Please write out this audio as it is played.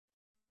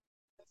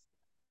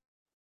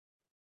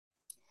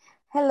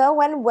Hello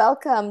and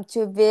welcome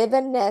to Viv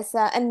and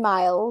Nessa and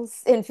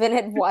Miles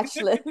Infinite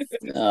Watch List.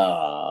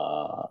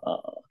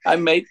 I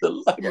made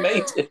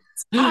it.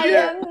 I I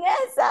am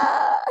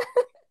Nessa.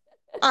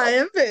 I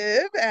am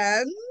Viv,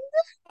 and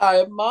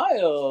am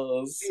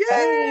Miles. yeah,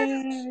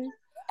 Hey.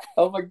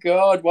 Oh my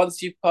God.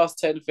 Once you've passed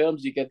 10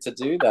 films, you get to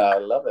do that. I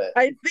love it.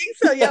 I think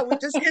so. Yeah, we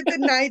just hit the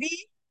 90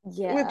 with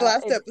Yeah,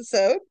 last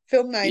episode,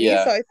 film 90. So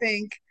Yeah. I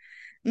think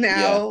Yeah.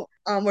 now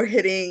we're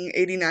hitting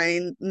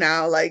 89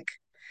 now. Like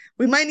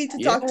we might need to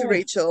talk to Yeah.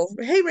 Rachel.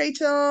 Hey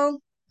Rachel.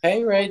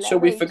 Hey, Hola Rachel.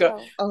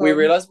 Rachel. We Um,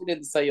 realized we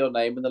didn't say your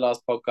name in the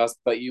last podcast,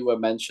 but you were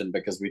mentioned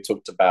because we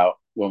talked about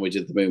when we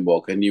did the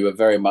moonwalk, and you were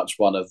very much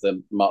one of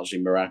the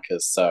marching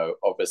maracas. So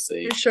for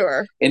obviously,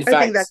 sure. in I think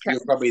fact, that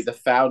you're probably counts.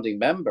 the founding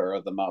member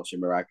of the marching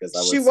maracas,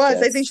 I She would was.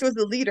 I think she suggest.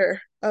 was the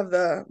leader of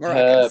the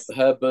her maracas.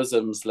 her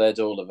bosoms led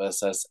all of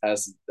us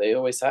as they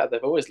always had.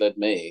 They've always led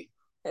me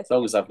as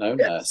long as I've known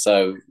her. Yes,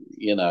 So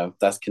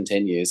that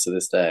continues to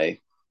this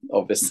day,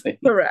 obviously.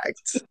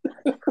 correct.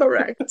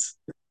 Correct.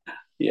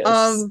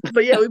 Yes,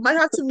 But yeah, we might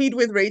have to meet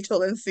with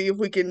Rachel and see if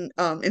we can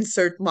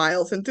insert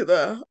Miles into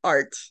the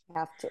art.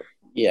 Have to.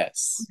 We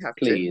yes. have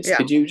to. Please, Yeah.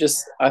 could you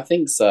just? I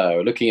think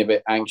so. Looking a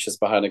bit anxious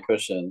behind a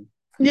cushion.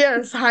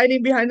 Yes,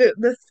 hiding behind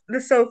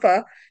the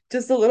sofa,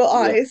 just the little Yeah,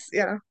 eyes.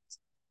 Yeah.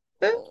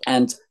 A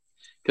and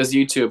because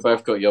you two have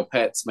both got your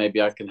pets,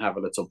 maybe I can have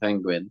a little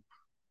penguin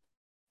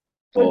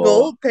or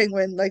gold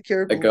penguin, like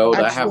your a gold.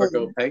 I have a actual.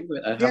 gold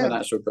penguin. I have Yeah, an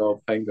actual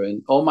gold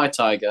penguin, or my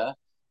tiger,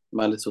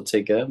 my little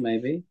Tigger,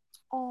 maybe.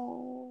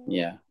 Oh,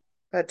 Yeah.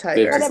 a Viv's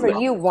tiger. whatever the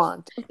you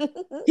want.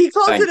 He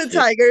calls it a Thank you.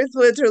 tiger. It's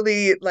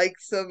literally like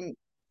some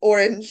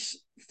orange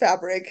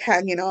fabric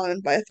hanging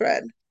on by a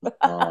thread.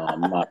 Oh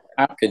my!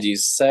 How could you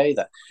say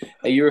that?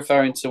 Are you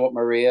referring to what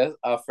Maria,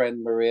 our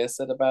friend Maria,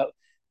 said about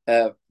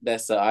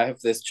Nessa? I have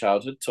this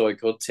childhood toy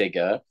called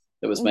Tigger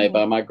that was made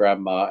by Mhm. my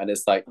grandma, and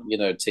it's like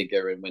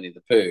Tigger and Winnie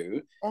the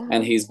Pooh, and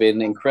Uh-huh. he's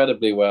been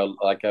incredibly well.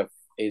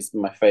 He's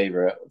my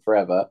favorite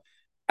forever,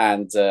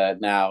 and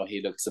now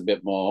he looks a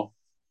bit more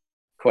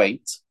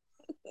quaint.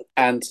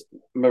 And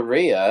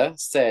Maria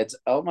said,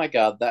 "Oh my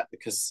God, that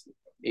because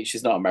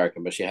she's not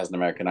American, but she has an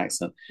American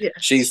accent." Yes,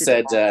 She she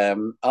does. said,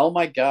 "Oh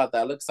my God,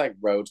 that looks like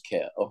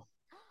roadkill."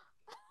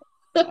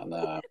 And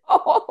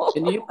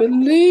can you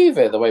believe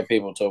it? The way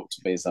people talk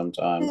to me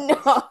sometimes.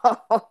 No.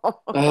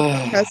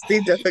 Must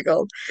be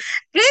difficult.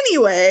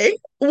 Anyway,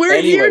 we're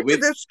Anyway, here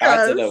to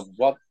I don't know discuss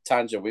what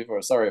tangent we've.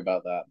 Sorry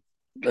about that.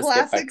 Let's get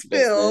back classic to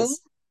film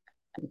business.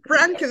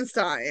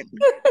 Frankenstein.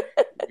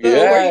 So we're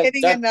Yeah,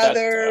 hitting da, da,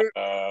 another.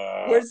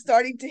 da. We're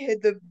starting to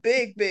hit the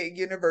big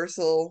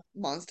Universal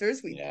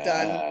monsters. We've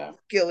done Yeah.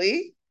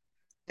 Gilly,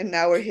 and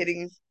now we're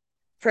hitting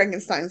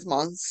Frankenstein's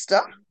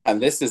monster.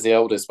 And this is the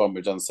oldest one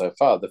we've done so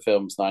far. The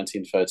film's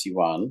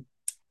 1931.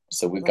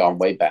 So we've gone Right.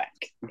 way back.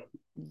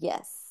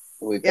 Yes.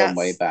 We've gone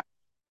way Yes. back.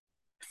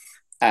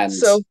 And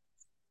So,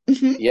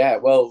 mhm, yeah,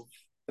 well,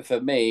 for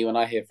me, when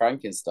I hear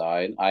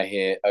Frankenstein, I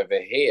hear over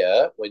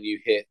here when you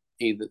hit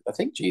either, I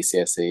think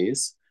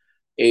GCSEs,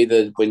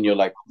 either when you're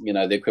like,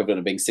 the equivalent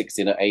of being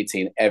 16 or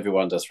 18,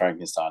 everyone does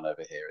Frankenstein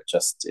over here. It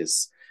just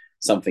is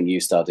something you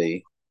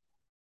study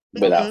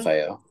without mhm,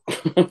 fail.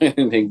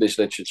 In English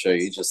literature,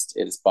 it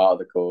is part of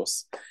the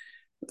course.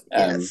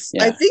 yes.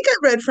 I Yeah, think I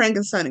read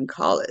Frankenstein in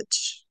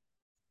college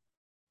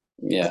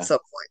at yeah. some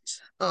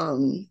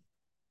point.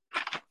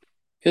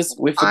 Because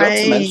we forgot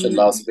to mention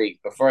I last week,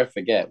 before I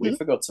forget, we mhm,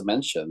 forgot to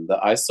mention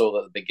that I saw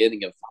at the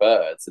beginning of The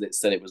Birds that it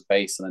said it was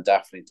based on a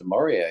Daphne du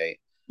Maurier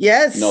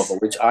yes, novel,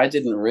 which I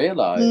didn't mhm,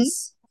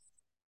 realize.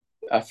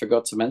 I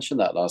forgot to mention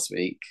that last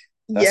week.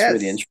 That's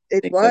really yes,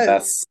 it interesting.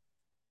 was.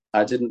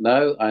 I didn't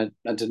know. I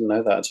didn't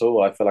know that at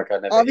all. I feel like I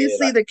never hear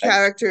Obviously, that the connection.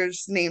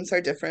 characters' names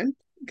are different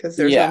because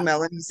there's no Yeah.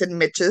 Melanies and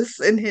Mitches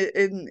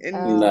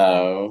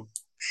No.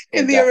 in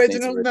In the Daphne's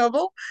original original.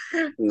 novel.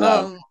 No.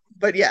 Um,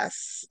 but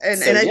yes, So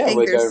and I yeah, think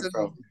we're there's going some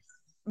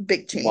from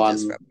big changes one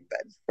from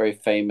then. very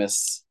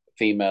famous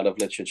female of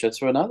literature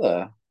to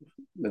another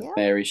with Yeah.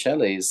 Mary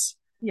Shelley's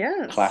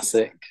Yes.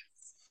 classic.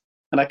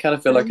 And I kind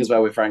of feel like Um, as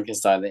well with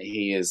Frankenstein that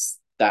he is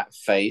that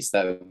face,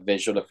 that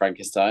visual of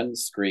Frankenstein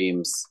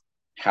screams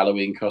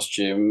Halloween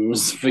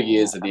costumes for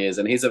years and Yeah. years.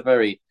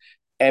 And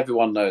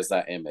everyone knows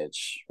that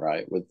image,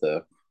 right? With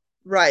the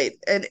right,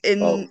 and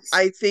bolts.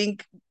 I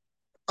think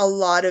a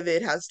lot of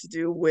it has to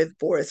do with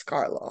Boris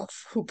Karloff,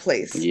 who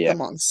plays the Yes.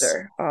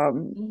 monster.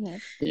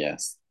 Mhm.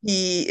 Yes.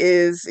 He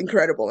is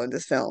incredible in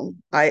this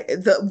film.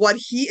 What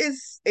he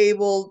is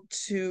able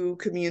to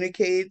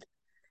communicate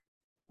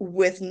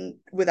with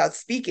without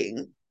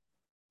speaking,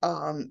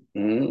 um,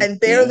 and Yeah.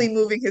 barely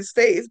moving his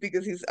face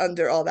because he's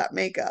under all that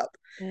makeup.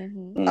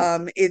 Mhm.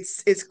 Mm.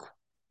 It's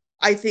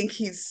I think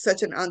he's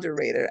such an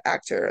underrated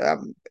actor.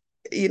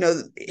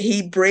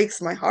 He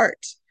breaks my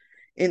heart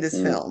in this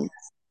Mm. film.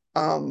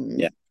 Yeah. Um,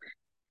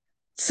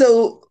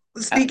 so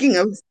And speaking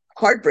of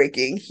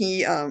heartbreaking,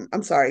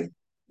 I'm sorry,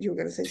 you were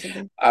gonna say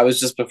something. I was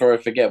just before I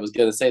forget, I was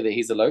going to say that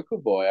he's a local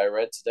boy. I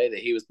read today that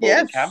he was born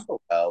in Yes,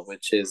 Camberwell,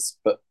 which is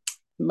but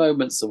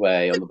moments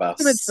away on the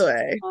minutes bus.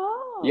 away.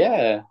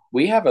 Yeah,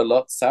 we have a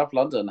lot. South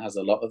London has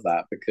a lot of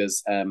that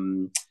because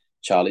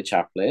Charlie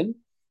Chaplin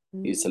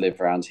used to live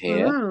around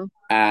here, Wow.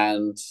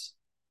 and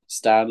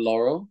Stan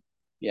Laurel.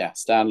 Yeah,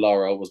 Stan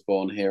Laurel was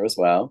born here as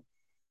well.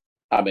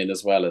 I mean,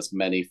 as well as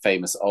many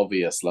famous,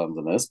 obvious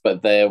Londoners,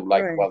 but they're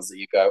like Right. ones that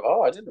you go,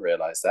 oh, I didn't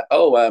realize that.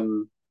 Oh,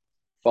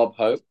 Bob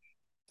Hope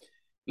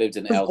lived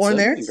in Was born Eltham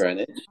there? in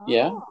Greenwich.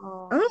 Yeah,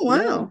 Oh. Oh, yeah.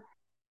 wow.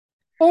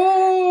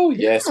 Oh,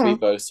 yes, we Yeah.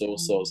 boast all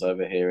sorts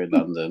over here in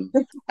London.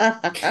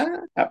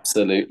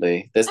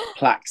 Absolutely. There's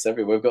plaques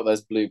everywhere. We've got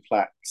those blue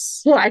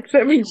plaques. Blacks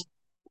every.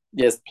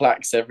 There's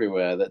plaques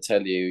everywhere that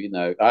tell you,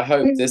 I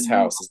hope this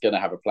house is going to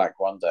have a plaque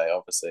one day,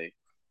 obviously.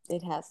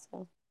 It has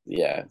to.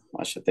 Yeah,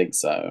 I should think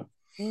so.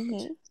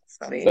 Mm-hmm.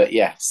 Funny. But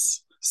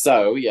yes.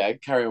 So, yeah,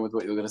 carry on with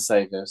what you were going to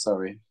say, Viv.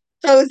 Sorry.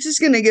 I was just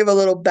gonna give a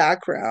little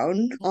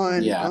background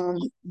on Yeah.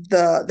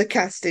 the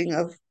casting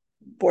of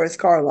Boris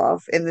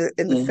Karloff in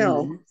the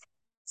film. Mm-hmm.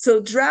 So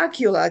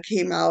Dracula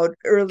came out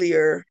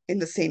earlier in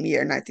the same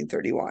year,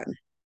 1931,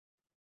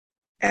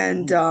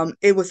 and Mm.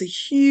 it was a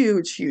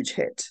huge, huge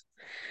hit.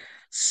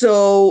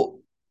 So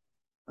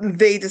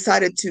they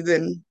decided to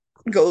then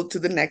go to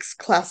the next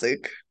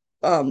classic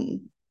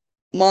um,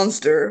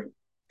 monster,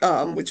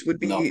 which would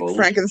be Novel. Yeah.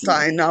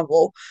 Frankenstein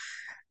novel.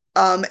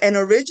 And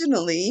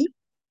originally,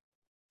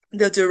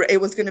 it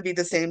was going to be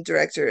the same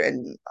director,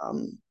 and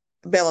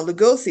Bela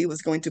Lugosi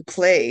was going to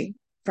play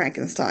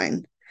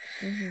Frankenstein.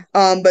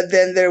 Mm-hmm. But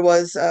then there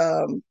was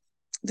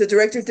the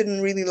director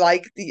didn't really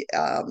like the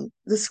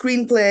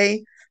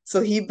screenplay,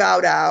 so he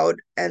bowed out,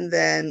 and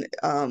then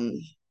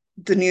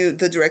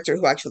the director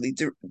who actually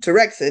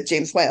directs it,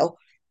 James Whale,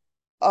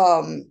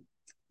 um,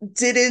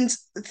 didn't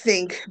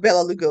think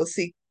Bela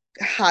Lugosi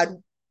had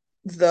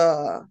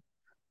the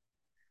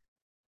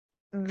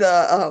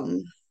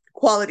the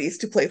qualities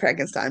to play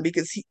Frankenstein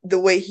because the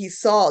way he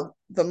saw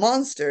the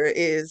monster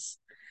is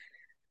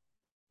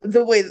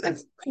the way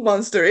the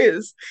monster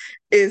is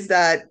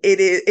that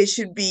it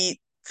should be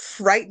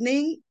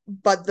frightening,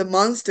 but the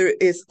monster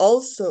is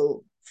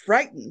also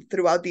frightened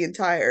throughout the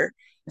entire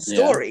Yeah.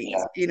 story.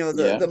 You know,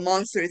 Yeah. the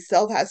monster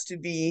itself has to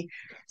be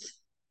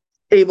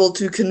able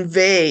to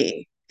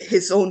convey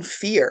his own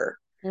fear.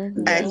 And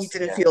he Yes.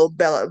 didn't feel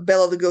Bella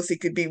Lugosi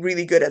could be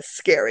really good at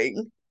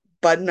scaring,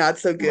 but not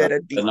so Right. good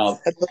at But being not,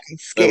 at looking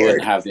they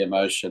wouldn't scared. have the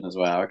emotion as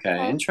well. Okay.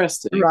 Oh.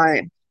 Interesting.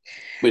 Right.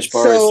 Which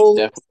Boris So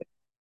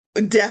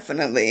definitely.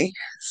 definitely.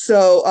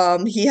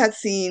 So he had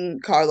seen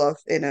Karloff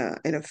in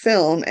a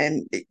film,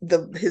 and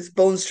his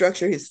bone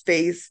structure, his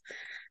face,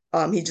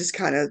 he just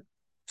kind of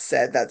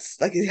said that's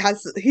like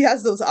he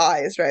has those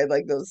eyes, right?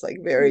 Like those like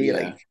very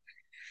like Yeah.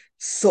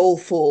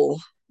 soulful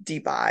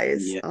deep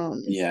eyes. Yeah.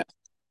 Yeah.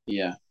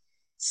 Yeah.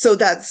 So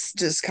that's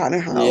just kind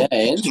of Yeah. how it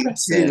came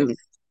Interesting. to.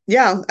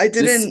 Yeah, I This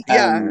didn't.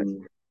 Yeah,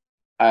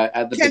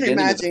 at the can't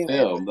beginning of the imagine it.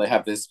 film, they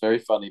have this very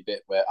funny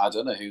bit where I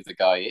don't know who the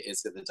guy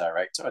is, it the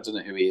director? I don't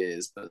know who he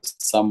is, but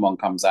someone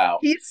comes out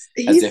as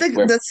He's if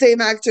we're the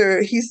same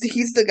actor. He's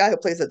the guy who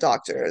plays the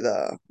doctor.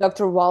 The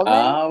Dr. Waldman?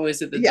 oh,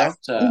 is it the Yeah,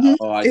 doctor? hmm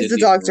Oh, I is the didn't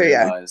even doctor.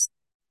 Yeah, realize.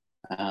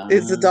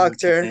 is the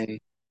doctor. Okay.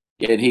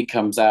 Yeah, and he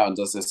comes out and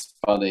does this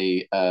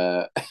funny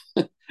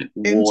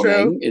Intro.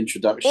 warning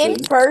introduction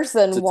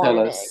In-person to tell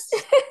warning. us,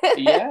 I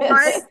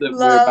yes, that we're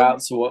love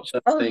about to watch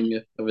um, something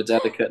of a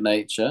delicate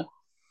nature.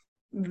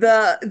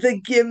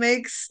 the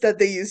gimmicks that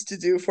they used to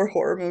do for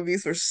horror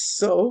movies were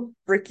so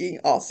freaking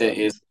It awesome.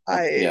 is,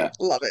 I yeah.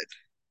 love it.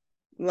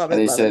 Love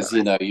And it, he love it,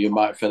 love says, you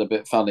might feel a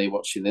bit funny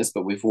watching this,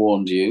 but we've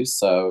warned you.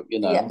 So,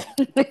 Yeah.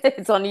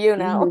 It's on you it.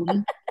 now.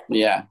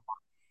 yeah.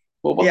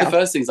 Well, one of the Yeah.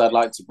 first things I'd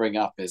like to bring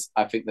up is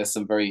I think there's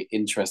some very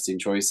interesting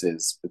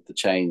choices with the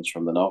change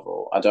from the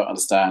novel. I don't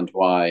understand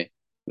why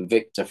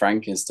Victor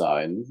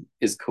Frankenstein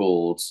is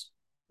called,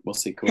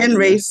 what's he called in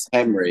Henry. this?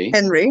 Henry.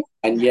 Henry.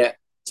 And yet,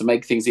 to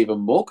make things even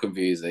more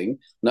confusing,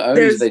 not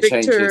only do There's they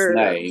change his Victor.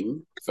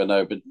 name for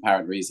no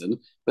apparent reason,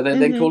 but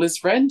then Hmm. call his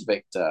friend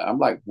Victor. I'm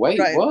like, wait,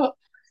 Right. what?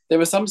 There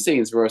were some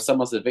scenes where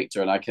someone said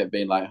Victor, and I kept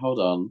being like, hold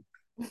on,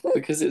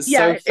 because it's so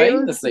Yeah, it was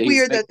famous that he's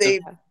weird that Victor.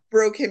 they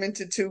broke him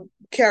into two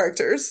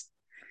characters.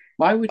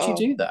 Why would you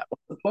do Um, that?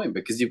 What's the point?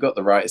 Because you've got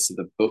the rights to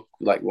the book.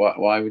 Like,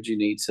 why would you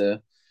need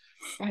to?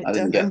 I I didn't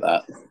don't know. get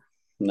that.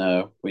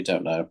 No, we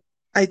don't know.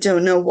 I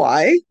don't know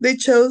why they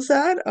chose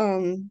that.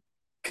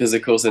 Because,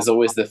 of course, there's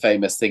always the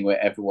famous thing where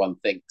everyone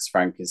thinks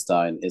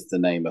Frankenstein is the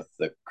name of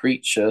the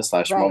creature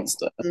slash Right.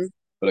 monster.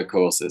 But, of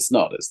course, it's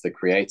not. It's the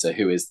creator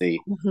who is the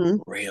Mhm.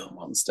 real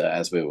monster,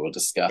 as we will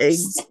discuss.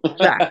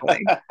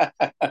 Exactly.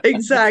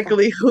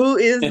 Exactly. Who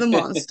is the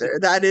monster?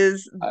 That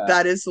is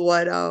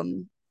what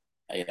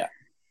Yeah,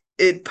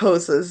 it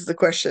poses the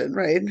question,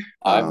 right?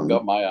 I've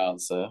got my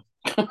answer.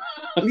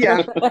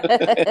 Yeah,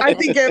 I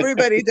think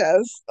everybody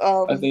does.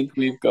 I think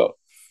we've got.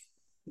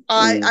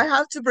 I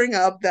have to bring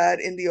up that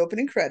in the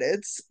opening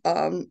credits,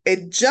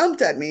 it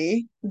jumped at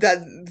me that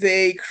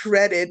they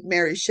credit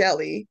Mary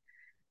Shelley,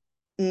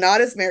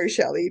 not as Mary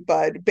Shelley,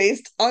 but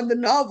based on the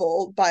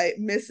novel by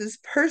Mrs.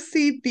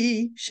 Percy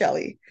B.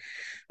 Shelley,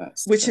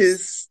 which That's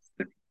is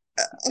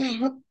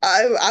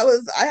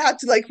I had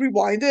to like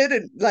rewind it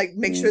and like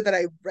make Mm. sure that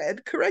I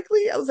read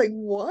correctly. I was like,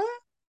 what?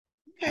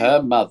 Okay.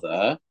 Her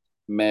mother,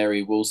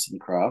 Mary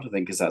Wollstonecraft, I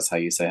think is that's how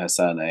you say her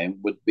surname,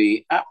 would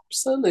be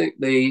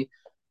absolutely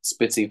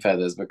spitting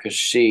feathers because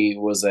she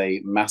was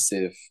a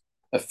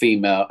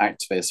female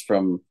activist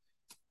from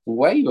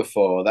way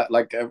before that,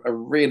 like a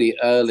really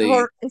early,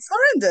 It's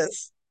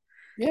horrendous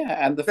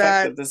yeah. And the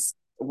fact that that this,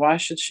 why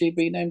should she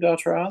be named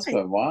after her like,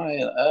 husband? Why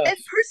on and earth?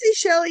 Percy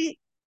Shelley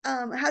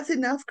has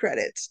enough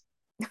credit.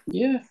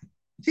 Yeah.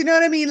 Do you know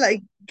what I mean?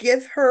 Like,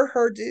 give her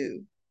her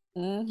due.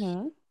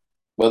 Mm-hmm.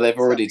 Well,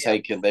 So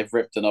yeah. they've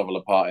ripped the novel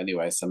apart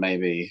anyway, so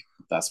maybe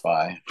that's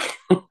why.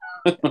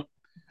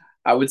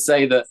 I would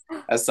say that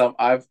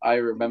I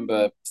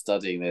remember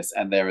studying this,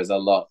 and there is a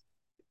lot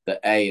that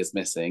A is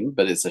missing,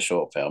 but it's a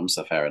short film,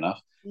 so fair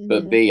enough.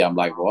 But Mhm. B, I'm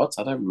like, what?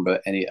 I don't remember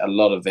any. A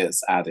lot of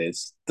it's added.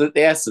 The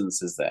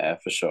essence is there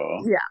for sure,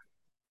 Yeah.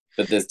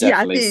 but there's Yeah, I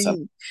definitely some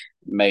think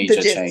the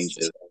major changes.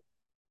 gist.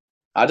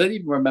 I don't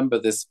even remember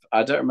this.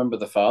 I don't remember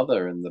the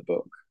father in the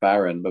book,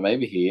 Baron, but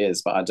maybe he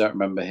is. But I don't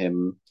remember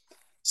him.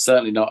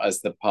 Certainly not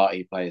as the part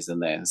he plays in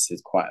this.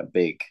 He's quite a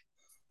big.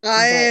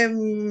 Right.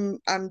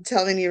 I'm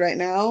telling you right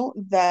now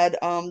that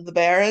the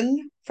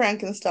Baron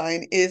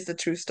Frankenstein is the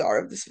true star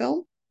of this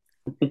film.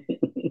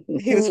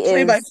 He was He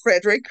played by is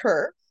Frederick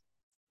Kerr,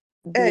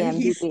 the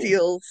and he MVP.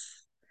 steals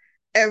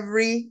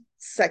every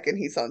second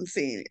he's on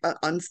scene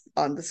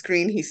on the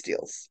screen. He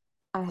steals.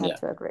 I have Yeah.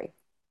 to agree.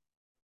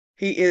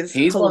 He is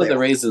He's one of the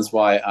hilarious. reasons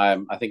why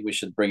I think we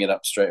should bring it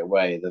up straight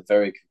away. The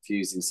very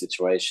confusing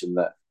situation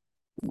that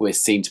we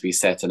seem to be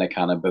set in a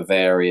kind of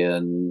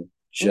Bavarian,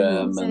 Mm-hmm.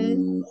 Mhm.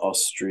 German,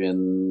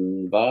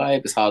 Austrian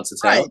vibe. It's hard to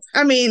Right. tell,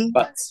 I mean,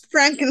 but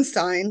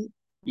Frankenstein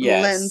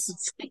lends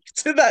yes,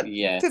 itself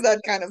yes, to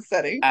that kind of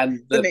setting.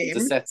 and The the name.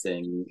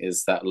 setting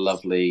is that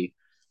lovely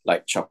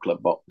like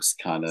chocolate box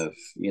kind of,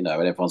 and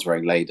everyone's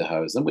wearing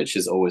lederhosen, which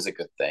is always a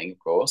good thing, of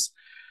course.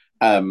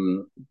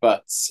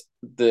 But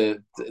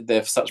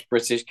they're such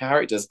British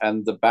characters,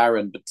 and the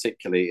Baron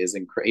particularly is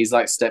he's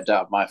like stepped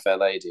out of My Fair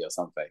Lady or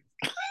something.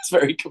 It's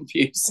very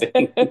confusing.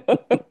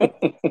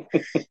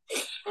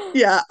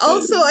 Yeah.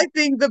 Also, I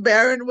think the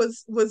Baron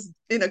was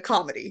in a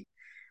comedy.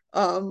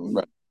 Um,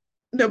 Right.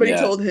 nobody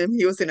Yeah. told him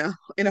he was in a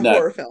No,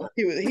 horror film.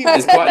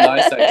 it's quite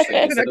nice actually.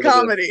 He was It's in a a little bit of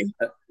comedy.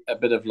 a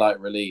bit of light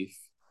relief.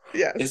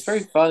 It's very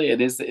Yes. funny.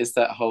 It's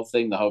that whole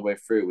thing the whole way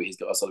through where he's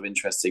got a sort of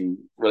interesting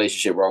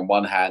relationship where on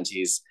one hand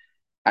he's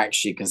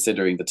actually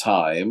considering the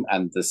time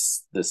and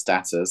the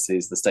status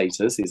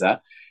he's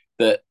at,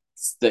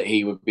 that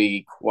he would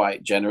be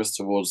quite generous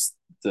towards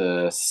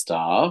the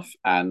staff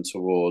and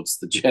towards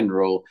the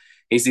general.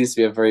 He seems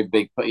to be a very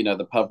big,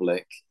 the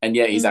public, and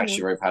yet he's actually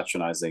Hmm. very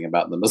patronizing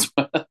about them as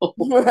well.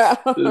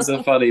 It's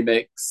a funny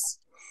mix.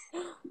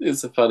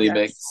 It's a funny Yes.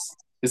 mix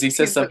because he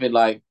says He's a something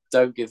like,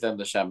 "Don't give them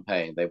the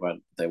champagne; they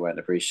won't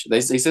appreciate."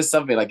 He says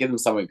something like, "Give them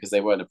something because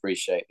they won't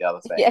appreciate the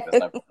other thing." There's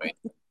Yes. no point.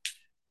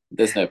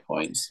 There's no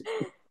point.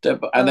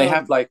 And they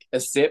have um like a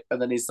sip,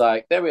 and then he's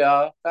like, "There we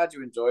are. Glad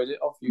you enjoyed it.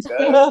 Off you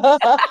go."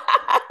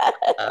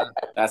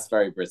 That's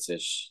very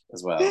British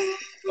as well,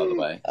 by the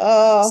way.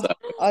 oh, So,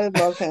 I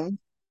love him.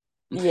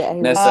 Yeah,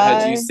 he Nessa, was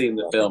had you I seen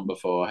the love film him.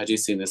 before? Had you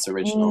seen this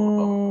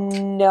original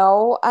before?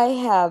 No, I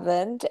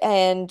haven't.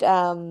 And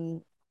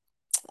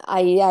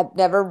I have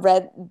never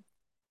read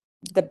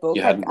the book.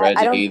 You hadn't read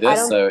I it don't either,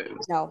 so it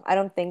was. no, I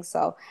don't think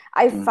so.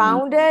 I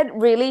found Mhm. it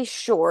really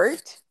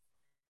short.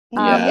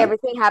 Mhm. Yeah,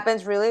 Everything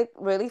happens really,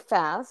 really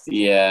fast.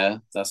 yeah,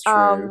 that's true.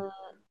 Um,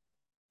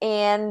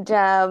 and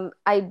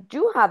I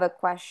do have a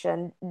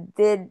question.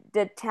 Did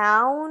the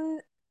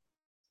town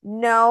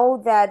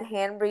know that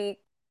Henry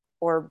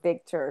or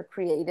Victor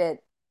created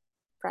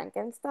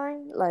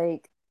Frankenstein?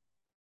 Like,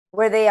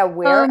 were they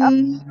aware of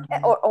um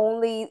it, or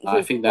only I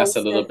his think that's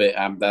a little closest?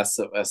 bit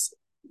that's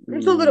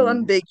it's a little mm,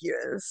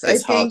 ambiguous. I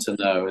it's hard think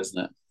to know,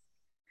 isn't it?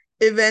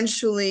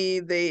 eventually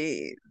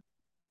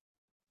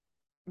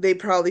they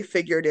probably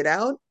figured it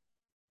out,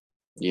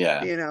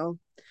 Yeah, you know,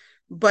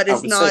 but I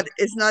would say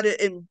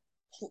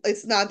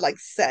it's not like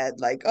said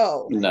like,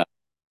 oh, no,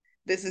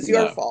 this is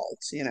your no, fault,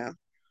 you know.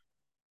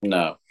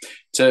 no.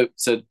 To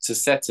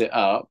set it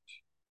up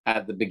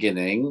at the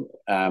beginning,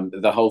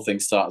 the whole thing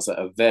starts at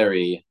a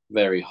very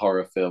very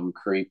horror film,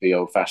 creepy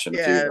old fashioned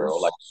funeral,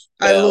 like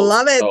Yes. I bells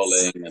love it.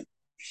 tolling, and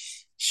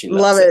she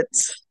Love loves it.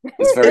 it.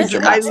 It's very It's I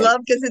dramatic.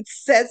 love because it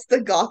sets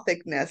the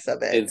gothicness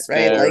of it, It's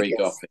right? Like very it's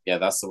gothic. Yeah,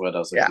 that's the word I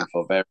was yeah. looking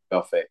for. Very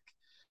gothic.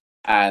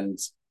 And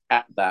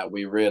at that,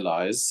 we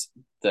realize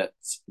that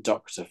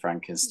Dr.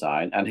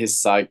 Frankenstein and his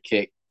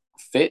sidekick,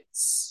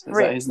 Fitz, is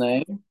that his Fritz.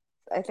 name?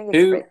 I think it's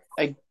Who, Fritz.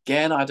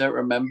 again, I don't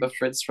remember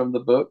Fritz from the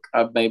book.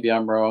 Maybe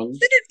I'm wrong.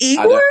 Isn't it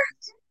I Igor? don't,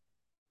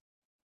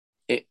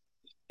 it,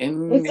 I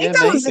yeah, think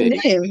that was the maybe.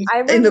 name I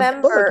in the book.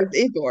 remember. It's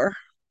Igor.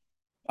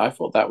 I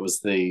thought that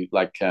was the,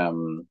 like,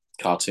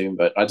 cartoon,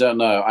 but I don't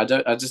know. I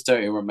just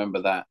don't even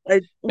remember that.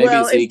 Maybe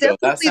Well, it's it's Igor.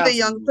 That definitely the sounds,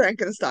 Young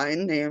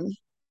Frankenstein name.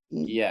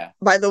 yeah.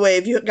 By the way,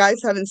 if you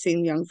guys haven't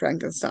seen Young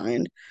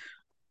Frankenstein,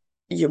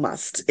 you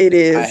must. It I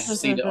is. have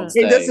seen it on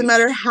It doesn't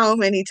matter stage. how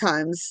many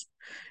times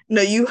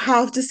No, you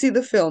have to see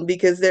the film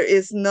because there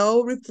is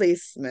no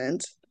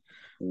replacement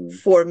Mm.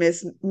 for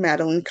Miss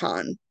Madeline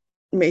Kahn.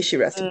 May she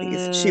rest in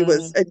peace. She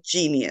was Mm, a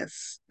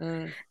genius.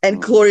 mm. And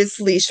Mm. Cloris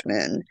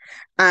Leachman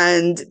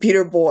and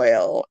Peter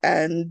Boyle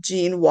and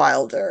Gene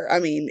Wilder. I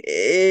mean,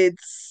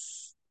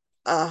 it's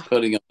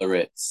Putting on the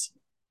Ritz.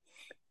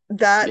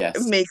 that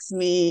Yes. makes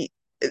me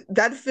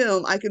that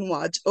film I can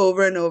watch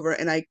over and over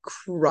and I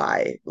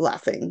cry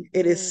laughing.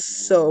 It is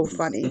so Mm.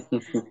 funny.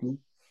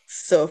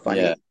 So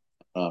Yeah.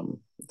 funny.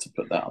 To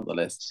put that on the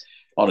list,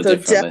 on a So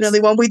different definitely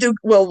list. when we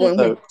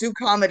So do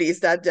comedies,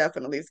 that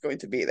definitely is going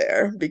to be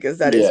there because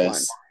that is one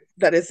yes.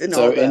 that is in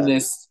So all the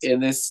in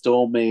this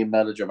stormy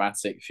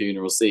melodramatic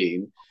funeral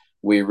scene,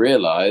 we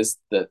realized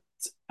that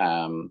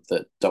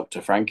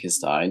Dr.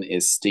 Frankenstein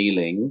is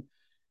stealing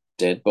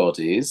dead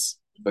bodies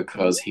Mhm,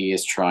 because he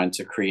is trying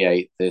to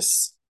create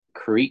this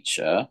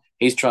creature.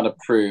 He's trying to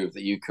prove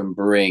that you can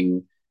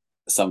bring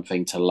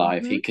something to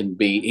life. mhm. He can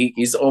be.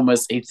 He's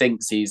almost. He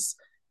thinks he's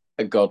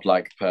a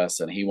godlike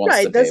person. He wants to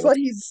Right, be that's able what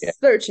to. he's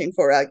searching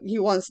for. He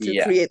wants to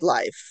Yeah, create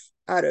life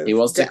out he of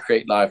wants to death.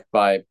 create life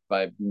by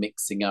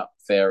mixing up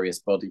various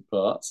body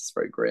parts. It's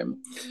very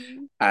grim,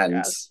 Mhm. and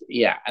Yes.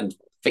 yeah, and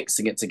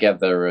fixing it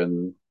together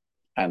and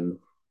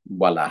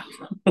voila.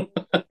 Yeah.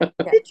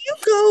 Did you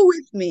go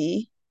with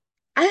me?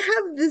 I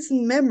have this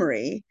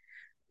memory,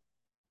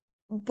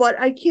 but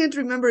I can't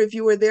remember if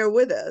you were there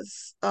with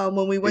us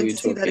when we Who are went you to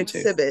see that talking to?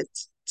 exhibit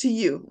to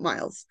you,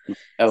 Miles.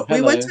 Oh,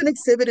 We went hello. to an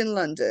exhibit in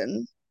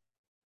London,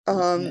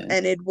 Yeah.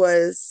 and it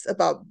was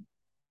about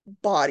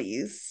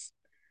bodies.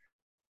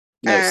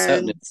 No,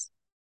 certainly. And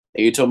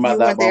Are you talking about you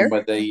that went one there?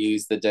 where they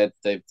use the dead?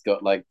 They've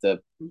got like the.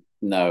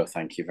 No,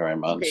 thank you very Okay,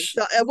 much.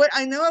 so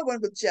I know I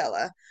went with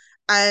Jella,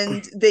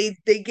 and they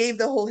gave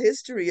the whole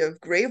history of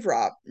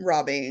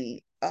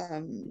robbing,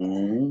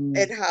 Mm,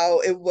 and how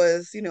it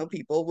was,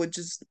 people would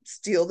just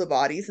steal the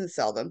bodies and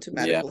sell them to yeah.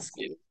 medical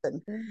schools,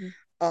 and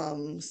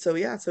Mhm. so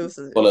yeah, so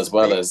Well, it's as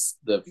well as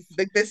the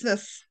big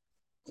business.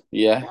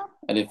 yeah, Yeah.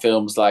 and in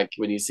films like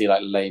when you see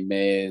like Les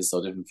Mis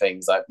or different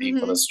things, like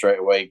people are Hmm. straight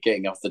away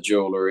getting off the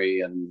jewelry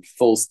and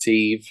false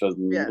teeth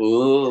and Yes.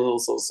 all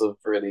sorts of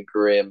really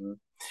grim.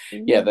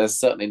 Yeah, Mhm. there's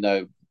certainly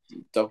no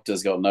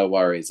doctor's got no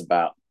worries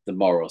about the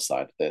moral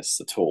side of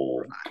this at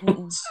all.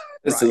 Mm-mm.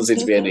 There doesn't Right. seem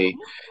to be any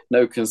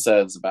no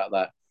concerns about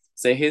that.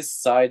 So his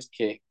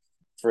sidekick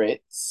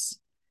Fritz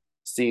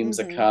seems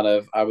a Hmm. kind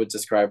of I would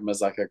describe him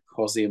as like a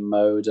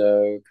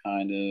Quasimodo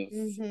kind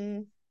of. Hmm.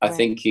 I Right.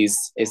 think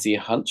he's is he a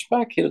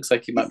hunchback? He looks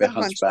like he might He's be a a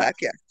hunchback,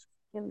 hunchback, yeah.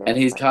 It and looks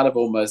he's like. kind of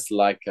almost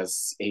like a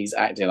he's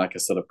acting like a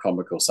sort of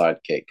comical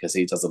sidekick because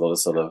he does a lot of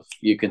sort of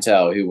you can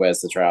tell who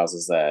wears the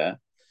trousers there,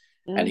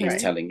 and he's Right.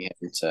 Hmm. telling him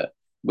to.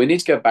 We need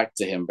to go back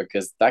to him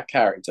because that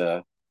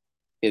character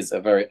is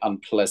a very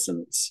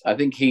unpleasant. I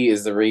think he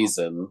is the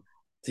reason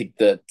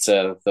that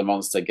the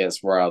monster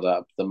gets riled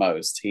up the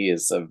most. He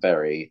is a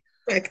very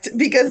Correct.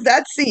 Because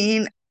that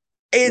scene,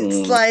 it's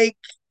mm, like,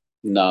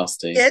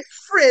 nasty. get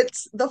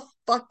Fritz the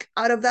fuck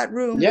out of that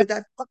room Yeah. with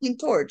that fucking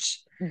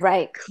torch.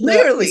 Right. No,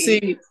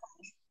 Clearly,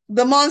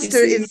 the you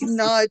monster see, is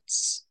not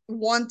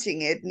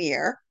wanting it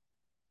near.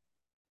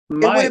 It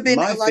would my have been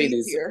a my lot feeling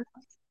is, easier.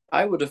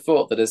 I would have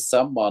thought that as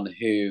someone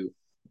who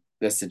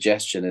the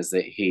suggestion is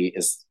that he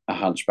is a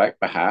hunchback,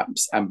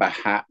 perhaps, and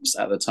perhaps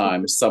at the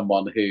time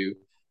someone who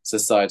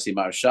society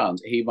might have shunned,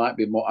 he might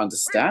be more Right.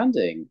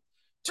 understanding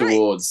Right.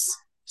 towards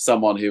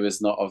someone who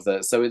is not of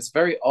the. So it's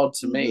very odd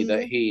to me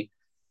that Hmm. he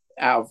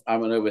out of I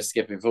know we're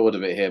skipping forward a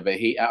bit here, but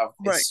he out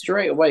of Right.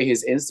 straight away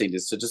his instinct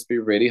is to just be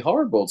really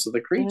horrible to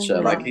the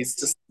creature. Like Hmm. Right. he's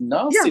just Yeah.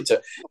 nasty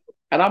to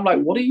and I'm like,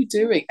 what are Mhm. you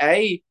doing?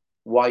 A,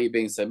 why are you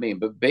being so mean?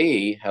 But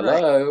B, Right.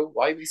 hello,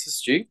 why are you being so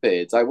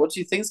stupid? Like, what do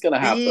you think's gonna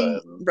Being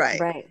happen? right.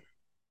 Right.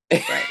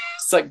 Right.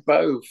 It's like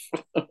both.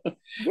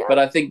 Yeah. But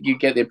I think you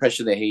get the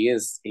impression that he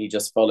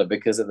just followed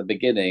because at the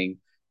beginning,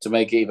 to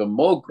make it even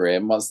more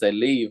grim, once they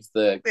leave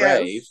the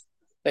grave, Yes.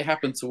 they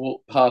happen to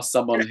walk past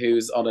someone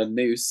who's on a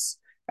noose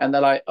and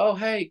they're like, oh,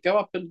 hey, go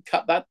up and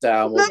cut that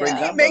down. We'll Look, bring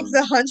Yeah. that he makes one.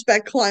 the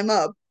hunchback climb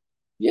up.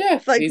 Yeah.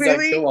 It's like, He's like,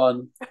 really? go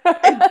on.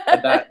 And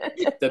And that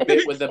the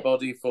bit where the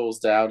body falls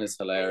down is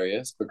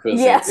hilarious because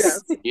Yes.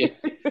 yes. it's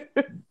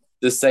yeah,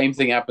 the same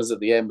thing happens at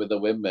the end with the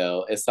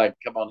windmill. It's like,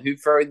 come on, who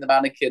throwing the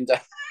mannequin down?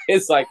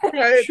 It's like, Right.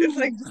 It's shoo.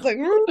 like just like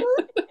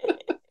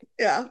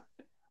yeah.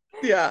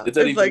 Yeah. They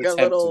don't It's even like a attempt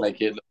to little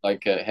make it look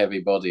like a heavy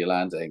body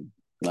landing.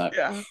 No.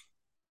 yeah.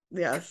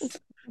 Yes.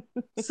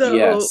 Yes.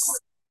 So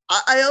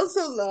I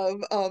also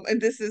love,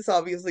 and this is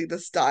obviously the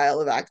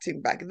style of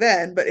acting back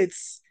then, but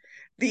it's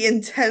the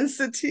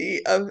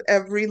intensity of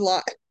every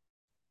line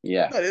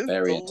Yeah. that is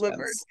Very delivered.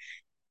 intense.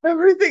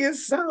 Everything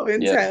is so Yeah.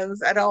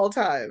 intense at all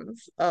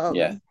times.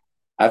 Yeah.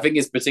 I think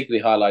it's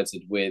particularally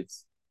highlighted with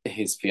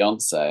his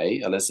fiance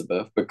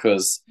Elizabeth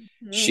because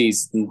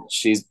Mhm.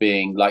 she's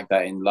being like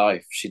that in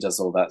life. She does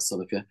all that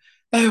sort of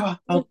oh,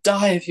 I'll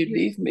die if you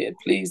leave me.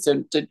 Please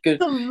don't go.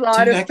 A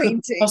lot Do of I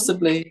couldn't fainting.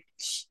 possibly.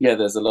 Yeah,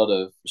 there's a lot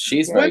of.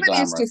 She's Yeah. very Women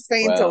used to glamorous as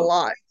faint a well.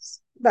 lot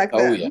back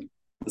Oh yeah, then.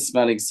 the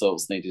smelling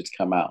salts needed to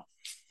come out.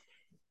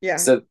 Yeah.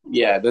 So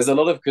yeah, there's a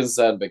lot of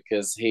concern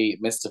because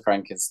Mr.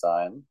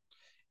 Frankenstein,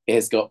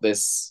 has got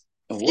this.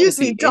 What Excuse is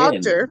he me, in?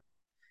 doctor.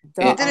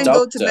 He It didn't Uh-oh.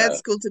 go to med Doctor.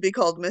 school to be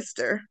called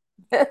Mister.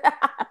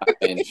 I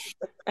mean,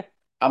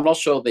 I'm not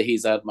sure that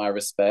he's earned my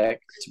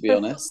respect, to be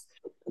honest.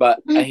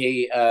 But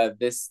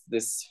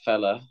this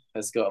fella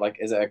has got like,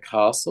 is it a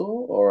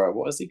castle or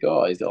what has he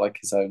got? He's got like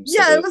his own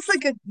sort Yeah, it of, was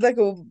like a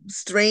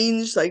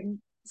strange, like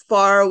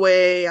far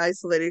away,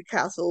 isolated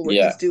castle where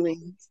yeah,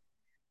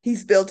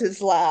 he's built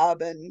his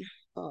lab and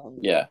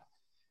um yeah.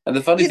 And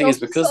the funny thing is, he's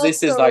because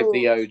this is like also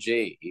the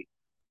OG,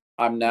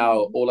 I'm now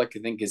Mhm. all I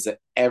can think is that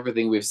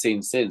everything we've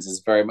seen since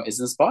is very much is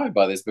inspired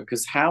by this.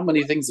 Because how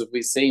many things have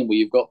we seen where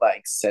you've got that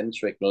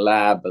eccentric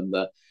lab and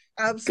the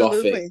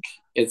gothic? Absolutely.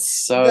 It's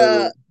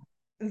The so,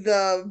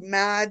 the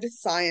mad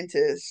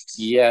scientist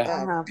yeah,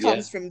 Uh-huh.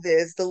 yeah, comes from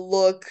this. The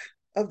look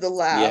of the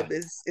yeah, lab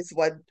is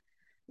what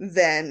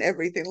then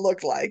everything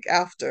looked like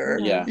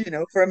after, Mm-hmm. yeah,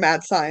 for a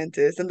mad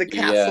scientist. And the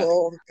yeah,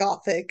 castle,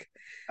 Gothic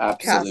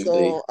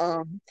absolutely, castle.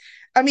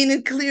 I mean,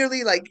 it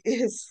clearly like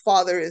his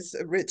father is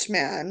a rich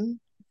man,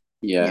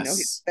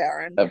 he's yes,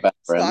 Baron. a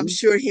So I'm baron,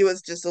 sure he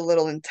was just a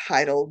little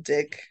entitled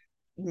dick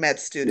med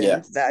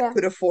yeah, student that Yeah.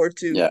 could afford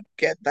to yeah.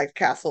 get that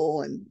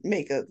castle and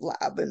make a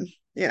lab and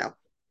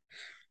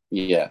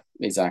Yeah,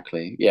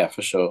 exactly. Yeah,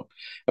 for sure.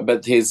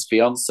 But his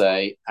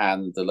fiance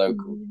and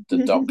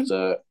the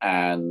doctor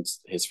and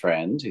his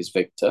friend, who's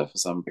Victor for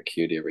some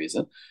peculiar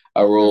reason,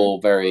 are Mm-hmm. all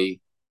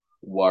very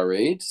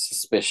worried,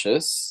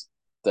 suspicious.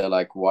 They're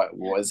like,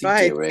 what is he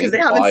Right, because doing? they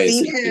haven't Why is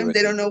seen he him.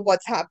 They doing? don't know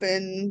what's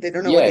happened. They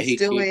don't know what Yeah, he's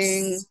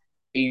doing.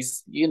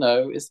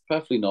 it's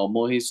perfectly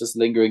normal. He's just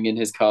lingering in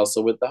his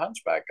castle with the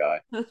hunchback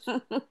guy,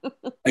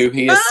 who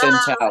he has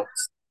sent Ah! out.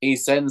 He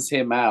sends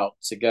him out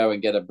to go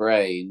and get a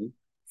brain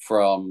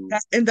from,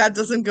 And that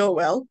doesn't go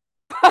well.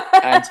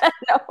 and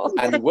No.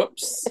 And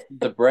whoops,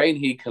 the brain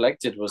he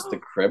collected was the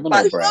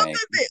I criminal love brain.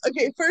 that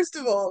okay, first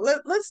of all,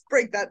 let's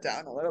break that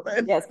down a little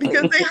bit Yes,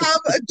 because please. they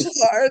have a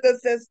jar that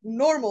says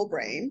normal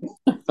brain,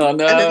 Oh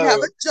and then they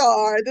have a no,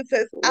 jar that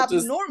says what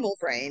does abnormal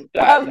brain.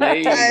 that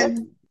And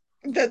mean?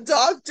 the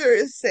doctor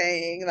is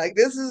saying, like,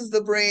 this is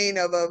the brain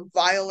of a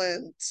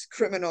violent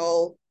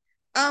criminal.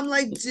 I'm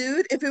like,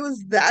 dude, if it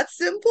was that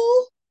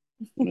simple,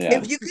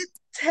 Yeah, if you could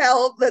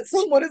tell that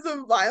someone is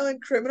a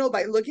violent criminal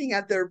by looking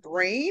at their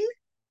brain,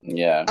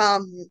 yeah,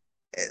 um,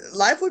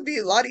 life would be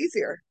a lot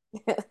easier.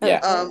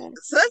 yeah,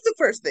 So that's the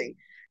first thing.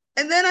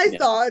 And then I yeah,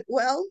 thought,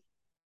 well,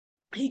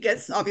 he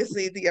gets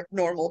obviously the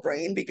abnormal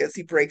brain because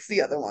he breaks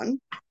the other one.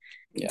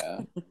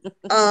 yeah,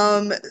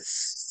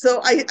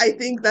 So I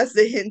think that's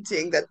the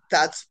hinting that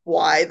that's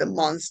why the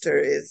monster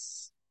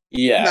is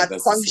yeah. not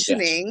There's a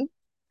suggestion functioning.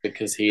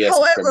 because he is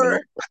a However,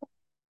 criminal.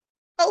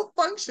 how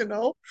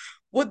functional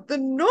would the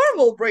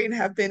normal brain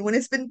have been when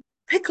it's been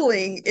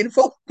pickling in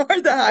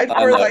formaldehyde I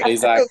for know like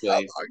who knows how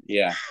exactly. long?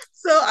 Yeah,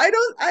 So I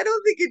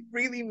don't think it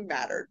really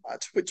mattered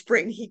much which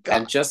brain he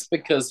and got. just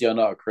because you're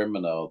not a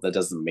criminal, that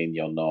doesn't mean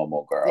you're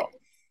normal, Th- girl.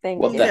 Thank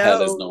What the you.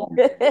 hell is No,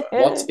 normal?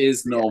 What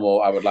is yeah.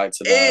 normal? I would like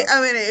to know.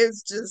 I mean,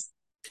 it's just,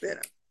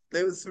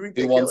 it was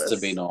Who wants to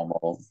be ridiculous.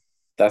 normal?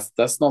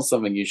 That's not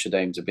something you should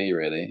aim to be,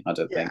 really. I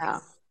don't Yeah. think. Yeah.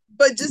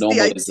 But just the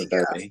Normal is a idea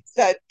very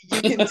that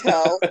you can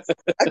tell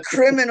a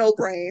criminal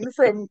brain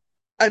from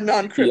a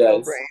non-criminal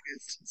yes, brain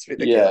is just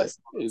yeah. ridiculous.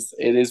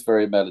 It is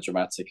very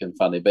melodramatic and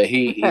funny. But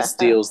he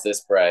steals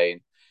this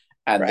brain,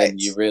 and then Right.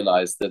 you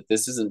realize that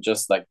this isn't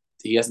just like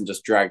he hasn't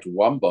just dragged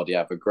one body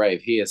out of a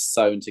grave. He has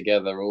sewn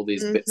together all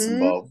these bits and Mm-hmm.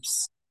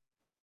 bobs,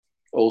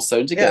 all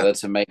sewn Yeah. together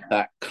to make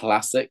that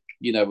classic.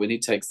 When he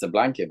takes the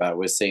blanket back,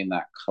 we're seeing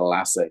that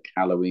classic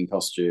Halloween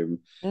costume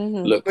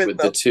Hmm. look With with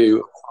the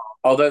two.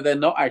 Although they're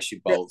not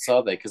actually the, bolts,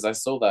 are they? Because I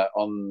saw that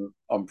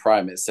on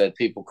Prime. It said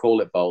people call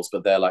it bolts,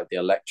 but they're like the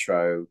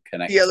electro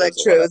the connectors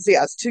or whatever. electrodes,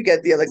 yes, to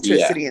get the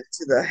Yeah, electricity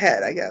into the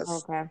head, I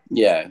guess. Okay.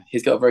 yeah.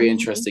 He's got a very Hmm.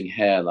 interesting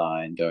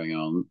hairline going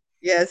on.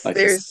 Yes, Like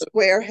there's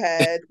square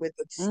head with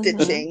the Hmm.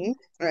 stitching,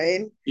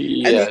 right?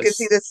 And you can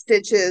see yes. the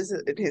stitches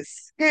in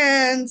his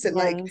hands, and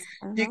like Hands.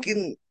 you Uh-huh.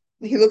 can,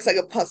 he looks like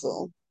a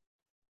puzzle.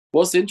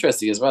 What's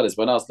interesting as well is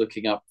when I was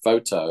looking up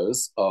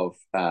photos of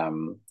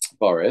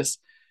Boris,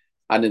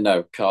 I didn't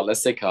know Carl.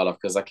 Let's say Karloff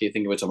because I keep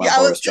thinking we're talking Yeah, about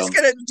I was Boris just Johnson,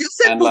 gonna, you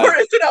said and like,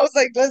 Boris, and I was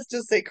like, let's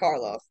just say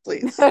Karloff,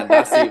 please. and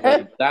that's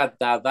even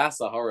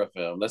that's a horror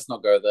film. Let's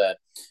not go there.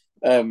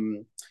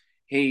 Um,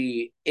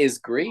 he is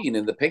green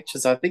in the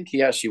pictures. I think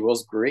he actually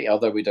was green,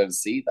 although we don't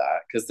see that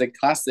because the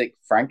classic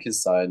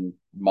Frankenstein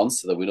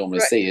monster that we normally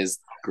Right. see is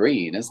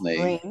green, isn't he?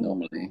 Green.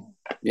 Normally,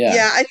 yeah,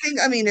 Yeah, I think,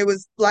 I mean, it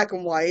was black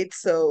and white,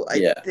 so I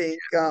yeah, think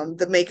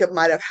the makeup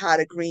might have had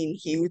a green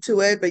hue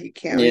to it, but you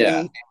can't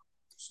yeah. really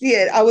see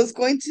it. I was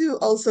going to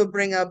also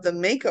bring up the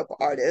makeup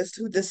artist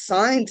who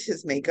designed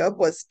his makeup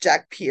was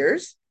Jack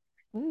Pierce.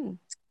 Mm.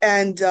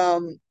 And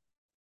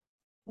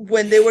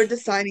when they were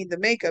designing the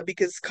makeup,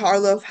 because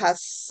Karloff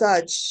has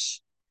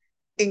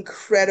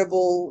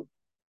incredible,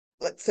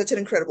 like such an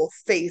incredible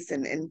face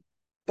and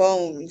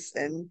bones,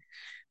 and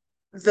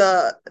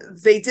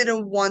they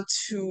didn't want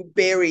to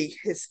bury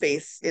his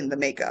face in the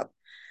makeup.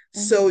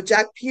 So Hmm.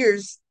 Jack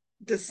Pierce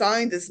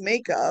designed this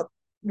makeup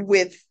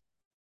with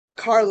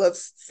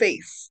Karloff's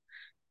face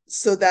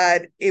so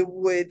that it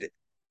would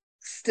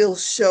still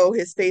show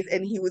his face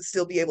and he would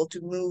still be able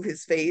to move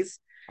his face.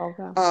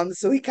 Okay.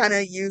 So he kind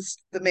of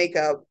used the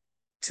makeup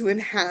to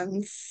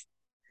enhance,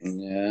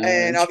 Yeah,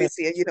 and interesting.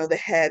 obviously, the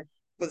head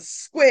was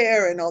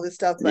square and all this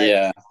stuff, but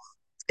Yeah,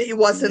 it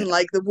wasn't yeah.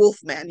 like the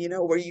Wolfman,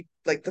 where you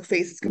like the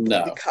face is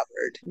completely No.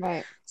 covered.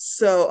 Right.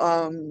 So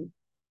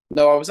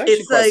No, I was actually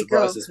it's quite like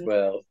surprised as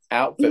well.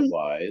 Outfit mhm,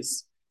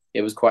 wise,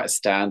 it was quite a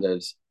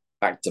standard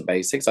back to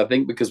basics. I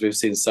think because we've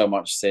seen so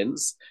much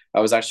since, I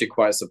was actually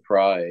quite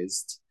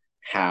surprised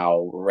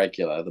how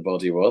regular the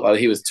body was.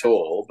 He was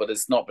tall, but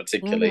it's not Mm-hmm.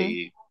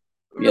 particularly,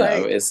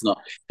 right. it's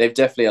not. They've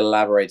definitely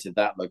elaborated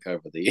that look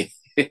over the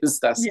years.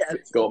 That's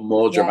Yes. got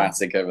more Yeah.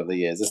 dramatic over the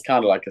years. It's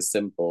kind of like a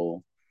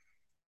simple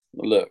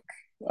look,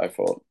 I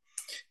thought.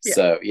 Yeah.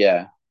 So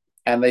yeah,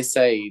 and they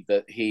say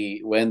that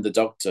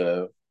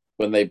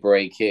when they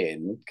break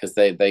in, because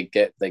they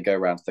go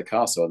around to the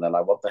castle and they're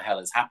like, what the hell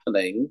is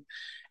happening?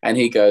 And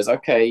he goes,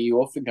 okay, you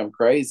all think I'm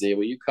crazy,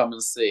 will you come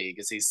and see?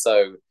 Because he's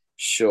so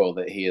sure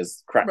that he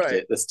has cracked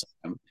Right. it this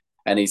time.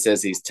 And he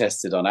says he's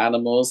tested on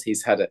animals,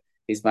 he's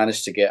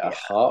managed to get a Yeah.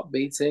 heart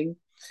beating.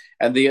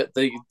 And the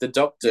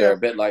doctor, Yeah. a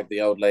bit like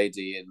the old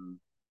lady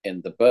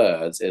in the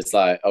birds, is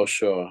like, oh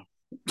sure,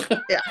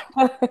 Yeah.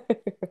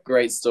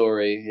 great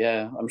story.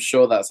 Yeah, I'm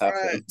sure that's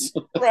Right. happened.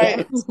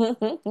 Right.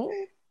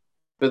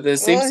 But there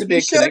seems Well, to be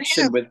he a showed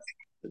connection with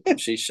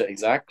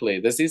exactly.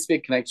 There seems to be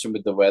a connection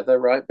with the weather,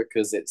 right?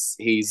 Because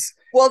he's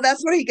well,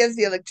 that's where he gets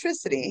the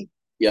electricity,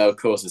 yeah, of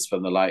course, it's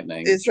from the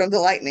lightning, is from the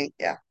lightning.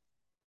 Yeah.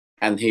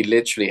 and he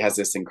literally has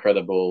this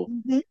incredible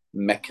Hmm.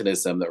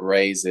 mechanism that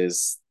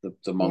raises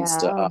the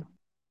monster Yeah. up,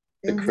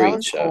 the That Hmm. was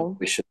creature, cool.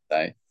 we should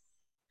say.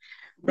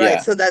 Right. Yeah,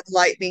 So that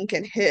lightning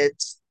can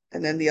hit,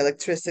 and then the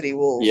electricity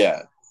will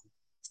yeah.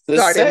 The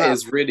start him set up.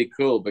 is really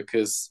cool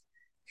because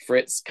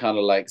Fritz kind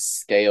of like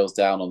scales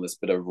down on this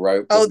bit of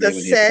rope, Oh, doesn't the he,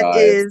 when he set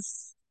arrives?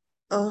 is.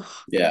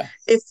 Oh, Yeah,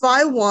 if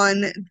I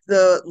won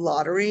the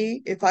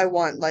lottery, if I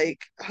won like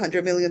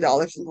 $100 million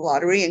in the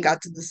lottery and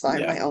got to design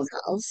yeah. my own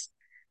house,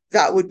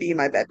 that would be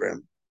my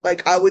bedroom.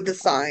 Like I would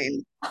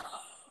design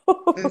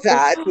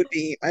that would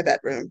be my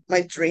bedroom,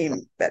 my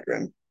dream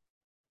bedroom.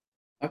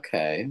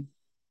 Okay.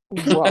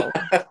 Whoa.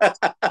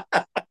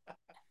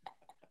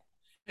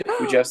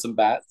 Would you have some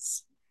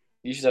bats?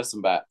 You should have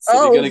some bats. If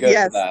you're Oh gonna go for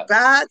yes, that,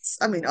 bats.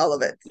 I mean, all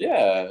of it.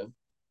 yeah.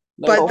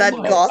 No, But why that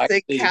Okay. not?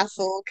 gothic Actually,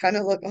 castle kind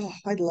of look. Oh,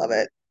 I love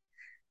it.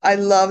 I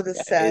love the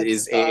yeah, it sets.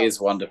 is it is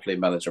wonderfully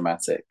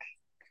melodramatic.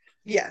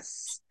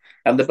 Yes,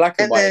 And the black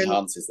and and white then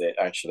enhances it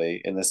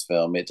actually in this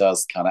film. It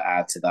does kind of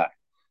add to that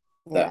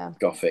Yeah.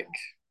 gothic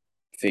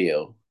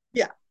feel.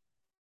 yeah.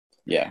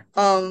 Yeah.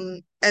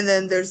 And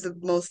then there's the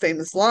most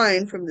famous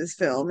line from this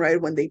film,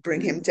 right? When they bring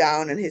him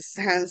down and his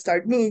hands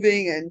start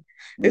moving and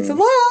it's Mm.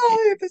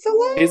 alive, it's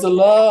He's alive.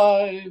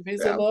 alive,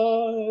 he's Yeah.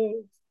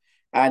 alive.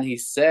 And he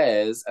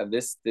says, and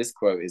this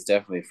quote is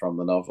definitely from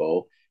the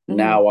novel, Hmm.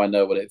 now I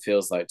know what it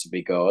feels like to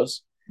be God.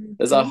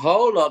 There's a Mhm.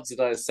 whole lot to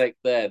dissect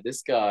there.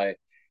 This guy,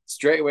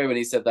 straight away when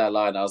he said that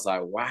line, I was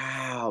like,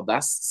 wow,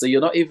 that's so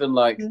you're not even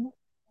like, Mhm.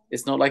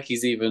 it's not like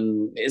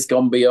it's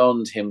gone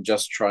beyond him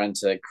just trying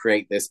to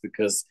create this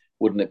because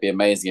wouldn't it be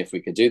amazing if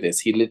we could do this?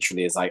 He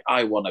literally is like,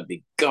 I want to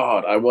be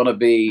God. I want to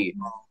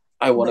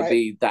Right.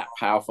 be that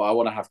powerful. I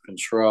want to have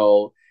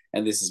control.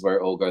 And this is where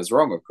it all goes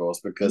wrong, of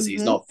course, because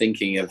he's Hmm. not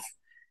thinking of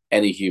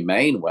any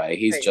humane way.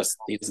 Right.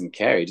 He doesn't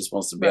care. He just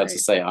wants to be able to Right.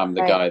 say, Right.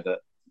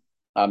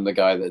 I'm the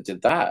guy that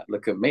did that.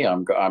 Look at me.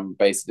 I'm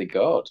basically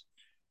God.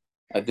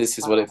 And this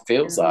is what it Wow.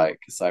 feels Yeah. like.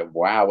 It's like,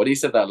 wow. When he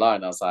said that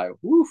line, I was like,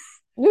 woof,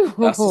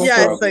 that's a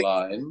Yeah, it's strong like,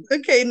 line.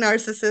 okay,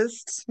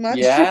 narcissist, much.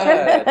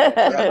 Yeah,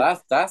 Yeah.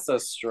 that's a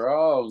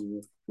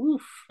strong.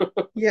 Woof.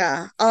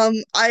 Yeah.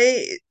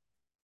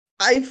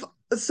 I've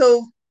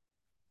so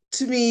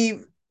to me,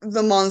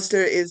 the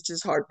monster is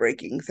just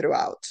heartbreaking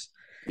throughout.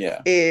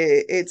 Yeah,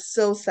 It's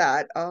so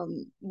sad.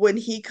 When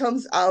he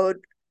comes out,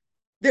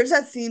 there's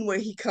that scene where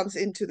he comes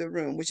into the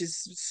room, which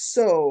is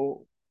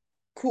so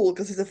cool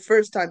because it's the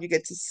first time you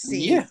get to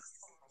see yeah,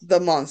 the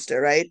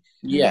monster, right?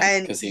 yeah.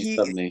 And Because he's he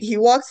suddenly, he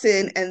walks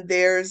in and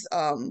there's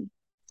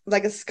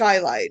like a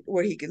skylight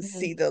where he can Mhm.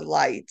 see the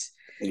light,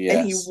 and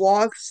he yes,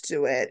 walks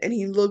to it and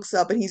he looks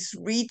up and he's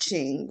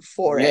reaching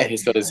for yeah. it,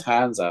 He's got his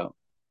hands out.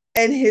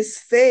 and his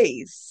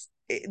face,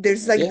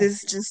 there's like Yeah,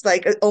 this, just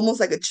like almost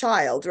like a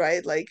child,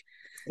 right?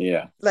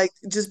 yeah, Like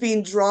just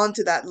being drawn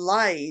to that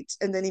light,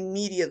 and then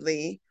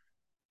immediately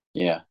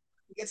yeah,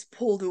 gets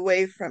pulled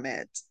away from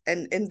it,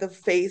 and the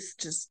face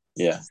just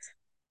yeah,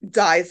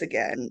 dies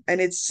again,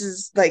 and it's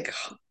just like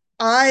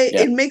I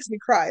yeah, it makes me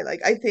cry.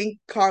 Like I think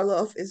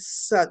Karloff is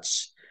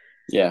such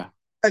yeah,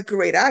 a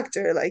great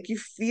actor. Like you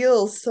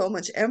feel so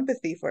much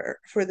empathy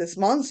for this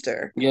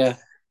monster. yeah.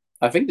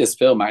 I think this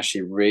film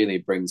actually really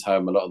brings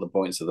home a lot of the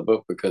points of the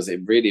book because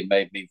it really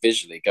made me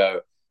visually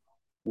go,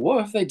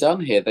 what have they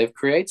done here? They've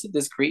created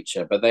this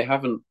creature, but they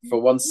haven't for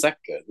one Mhm.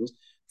 second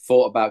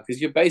thought about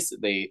because you're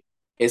basically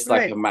it's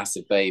like Right. a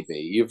massive baby.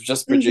 You've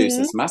just produced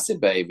Hmm. this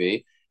massive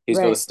baby. He's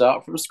got to Right.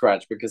 start from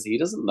scratch because he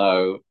doesn't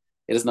know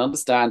He doesn't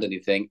understand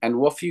anything. And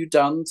what have you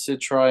done to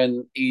try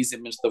and ease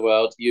him into the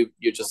world? You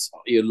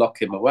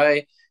lock him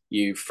away.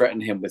 You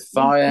threaten him with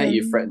fire.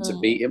 You threaten to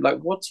beat Mm. him. Like,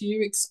 what do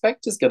you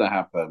expect is going to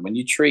happen when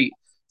you treat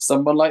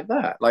someone like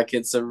that? Like,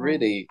 it's a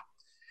really,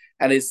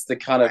 and it's the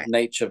kind of Right.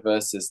 nature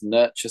versus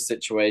nurture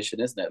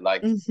situation, isn't it?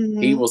 Like,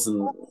 he Mm-hmm.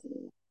 wasn't.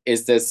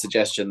 Is there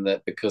suggestion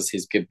that because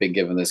he's been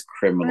given this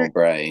criminal Right.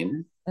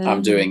 brain?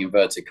 I'm Mhm. doing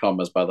inverted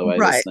commas, by the way,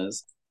 Right.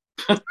 listeners.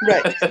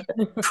 Right.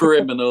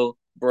 Criminal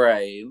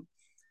brain.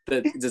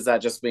 Does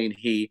that just mean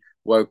he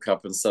woke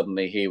up and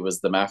suddenly he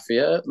was the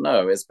mafia?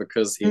 No, it's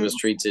because he was Mm,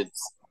 treated.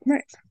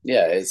 right.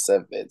 Yeah, Right. it's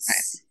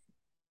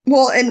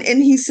Well, and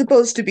he's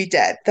supposed to be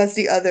dead. That's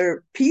the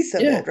other piece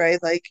of yeah. it,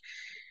 right? Like,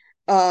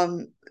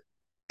 um,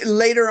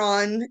 later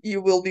on,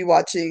 you will be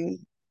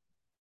watching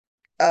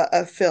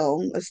a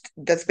film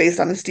that's based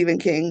on a Stephen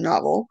King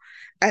novel,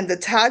 and the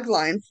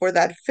tagline for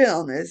that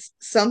film is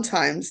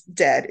 "Sometimes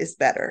dead is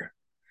better."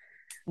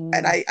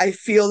 And Mm. I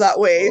feel that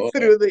way Oh.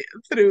 through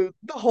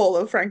the whole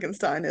of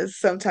Frankenstein is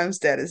sometimes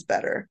dead is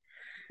better.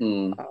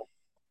 Hmm. Oh,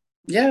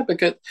 Yeah,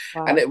 because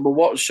Wow. but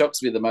what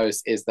shocks me the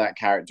most is that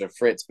character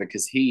Fritz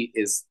because he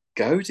is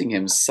goading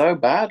him so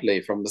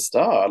badly from the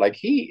start. Like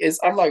he is,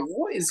 I'm like,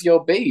 what is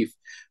your beef?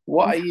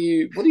 What are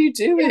you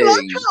I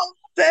love doing? how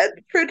upset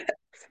Fritz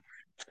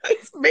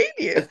made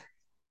you.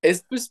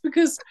 It's just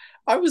because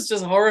I was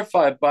just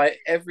horrified by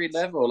every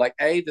level. Like,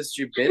 A, the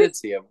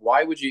stupidity of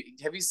why would you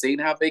have you seen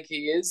how big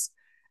he is?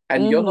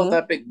 And you're not Hmm.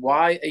 that big.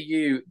 Why are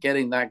you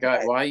getting that guy?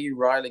 Right, Why are you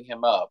riling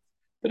him up?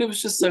 But it was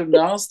just so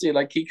nasty.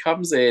 Like he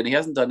comes in, he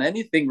hasn't done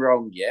anything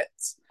wrong yet.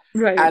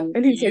 right. And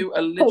And he's like you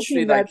are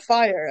literally poking like, that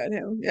fire at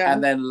him. Yeah.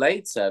 and then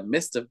later,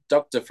 Mr.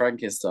 Dr.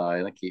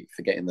 Frankenstein, I keep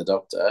forgetting the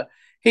doctor,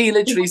 he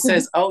literally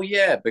says, "Oh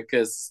yeah,"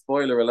 because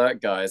spoiler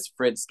alert, guys,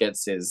 Fritz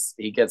gets his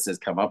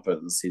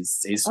comeuppance.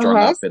 He's strung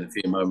Uh-huh. up in a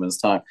few moments'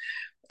 time.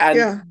 And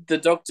Yeah. the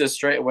doctor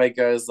straight away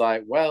goes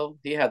like, "Well,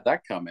 he had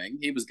that coming.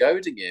 He was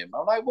goading him."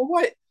 I'm like, "Well,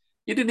 what?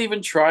 You didn't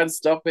even try and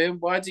stop him.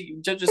 Why did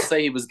you just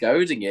say he was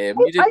goading him?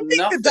 You did I think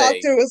the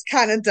doctor nothing." was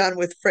kind of done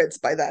with Fritz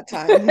by that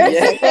time. He was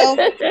Yeah, like, well,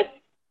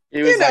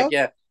 he was you like, know,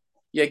 "Yeah,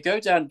 yeah, go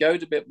down,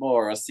 goad a bit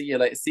more. I'll see you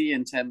later. See you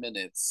in 10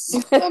 minutes."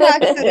 some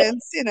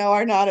accidents,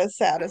 are not as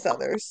sad as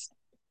others.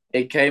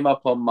 It came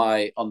up on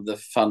my on the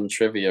fun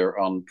trivia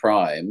on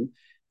Prime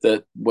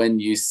that when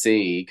you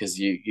see because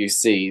you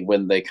see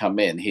when they come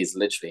in, he's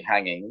literally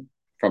hanging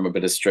from a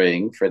bit of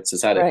string. Fritz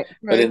has had it, Right.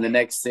 but Right. in the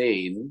next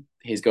scene,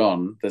 he's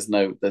gone. There's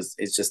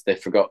it's just they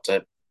forgot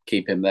to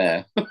keep him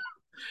there.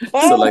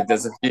 So Oh, like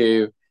there's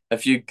a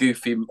few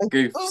goofy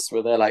goofs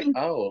where they're like,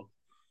 oh,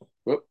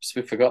 whoops,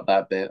 we forgot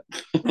that bit.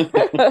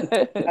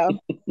 yeah.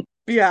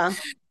 Yeah.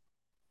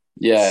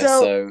 Yeah, So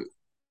so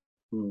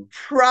hmm,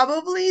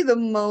 probably the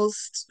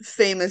most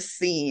famous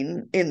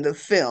scene in the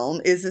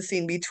film is the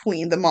scene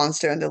between the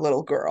monster and the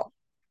little girl.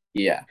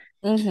 yeah,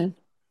 Hmm.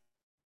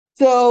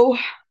 So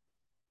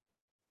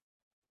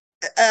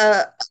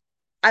uh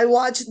I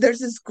watched there's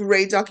this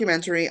great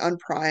documentary on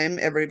Prime.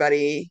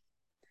 Everybody,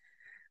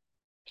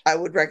 I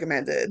would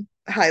recommend it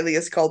highly.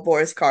 It's called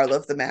Boris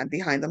Karloff, the man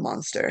behind the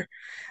monster.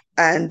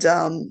 And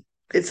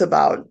it's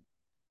about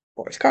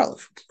Boris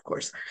Karloff, of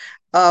course.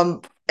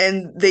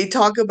 And they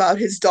talk about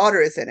his daughter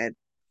is in it,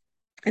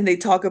 and they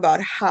talk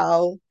about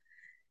how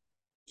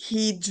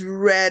he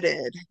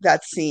dreaded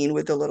that scene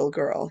with the little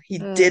girl. He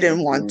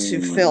didn't want to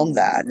film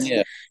that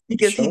yeah,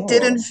 because he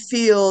didn't sure.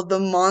 feel the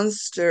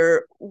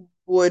monster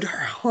would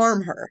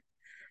harm her.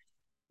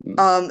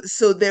 Mm.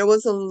 So there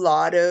was a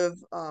lot of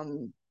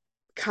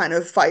kind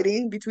of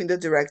fighting between the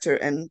director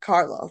and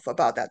Karloff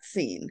about that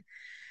scene.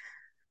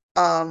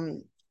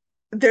 Um,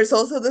 there's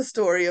also the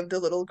story of the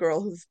little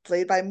girl who's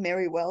played by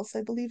Mary Wells,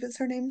 I believe is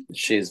her name,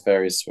 She's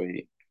very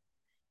sweet.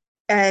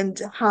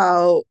 and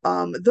how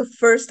the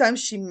first time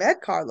she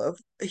met Karloff,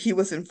 he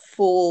was in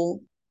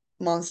full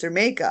monster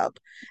makeup,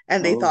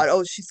 and they Oh, thought,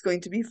 oh, she's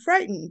going to be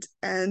frightened.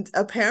 And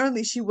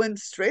apparently, she went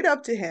straight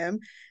up to him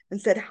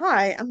and said,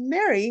 "Hi, I'm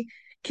Mary.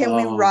 Can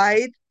we oh.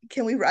 ride?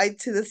 Can we ride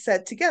to the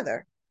set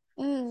together?"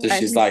 So Mm. And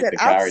she's he like said, the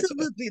character.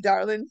 "Absolutely,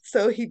 darling."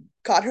 So he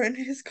got her in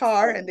his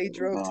car and they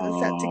drove to the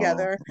set Oh,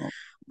 together.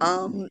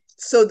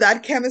 So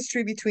that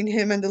chemistry between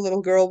him and the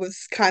little girl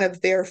was kind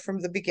of there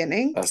from the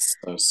beginning. that's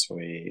so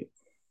sweet.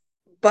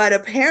 But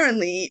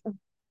apparently,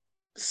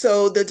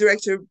 so the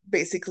director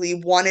basically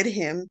wanted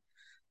him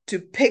to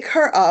pick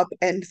her up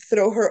and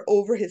throw her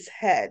over his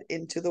head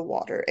into the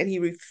water, and he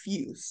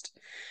refused.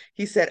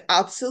 He said,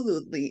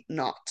 "Absolutely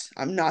not.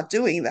 I'm not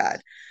doing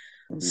that."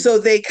 Mm. So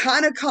they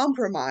kind of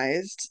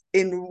compromised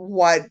in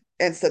what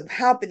ends up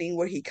happening,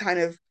 where he kind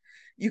of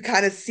you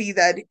kind of see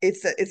that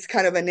it's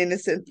kind of an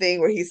innocent thing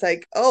where he's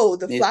like, "Oh,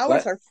 the He's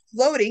flowers like, are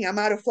floating. I'm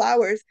out of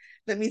flowers.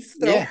 Let me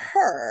throw yeah,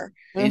 her."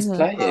 he's Hmm.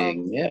 playing.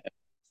 Um, Yeah,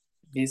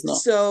 he's not.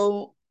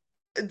 so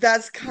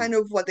that's kind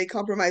of what they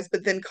compromised.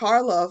 But then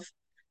Karloff,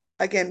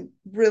 again,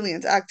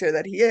 brilliant actor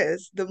that he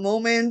is, the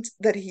moment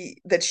that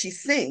she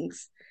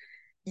sings,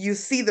 you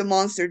see the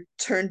monster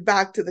turn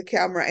back to the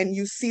camera and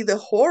you see the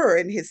horror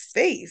in his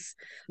face.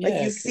 Like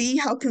Yeah, you because see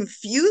how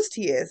confused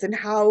he is and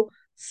how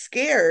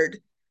scared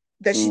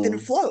that she didn't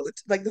Mm. float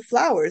like the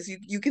flowers.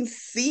 You can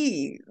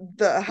see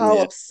the how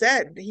Yeah.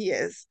 upset he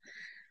is.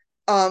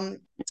 Um,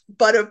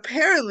 but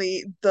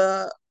apparently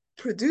the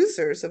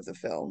producers of the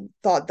film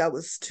thought that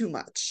was too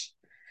much.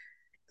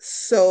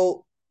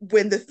 So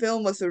when the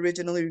film was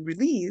originally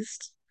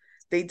released,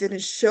 they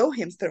didn't show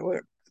him throw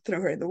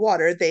her in the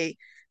water. They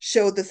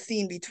showed the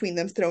scene between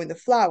them throwing the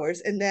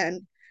flowers, and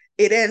then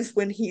it ends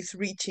when he's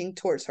reaching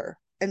towards her.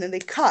 And then they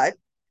cut,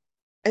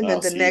 and Oh, then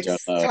the so you don't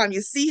next know. time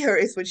you see her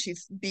is when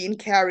she's being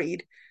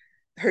carried,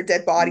 her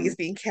dead body Mm. is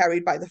being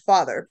carried by the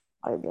father.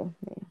 I do.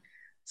 Yeah.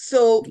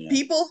 So Yeah.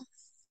 people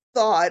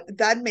thought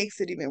that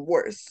makes it even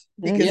worse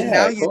because Mm-hmm. Yeah,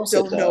 now of you course it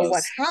don't know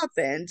what does.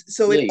 happened.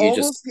 So Yeah, it you just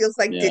almost feels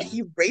like, did yeah.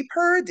 he rape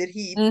her? Did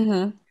he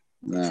Mm-hmm.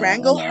 No, I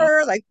strangle know.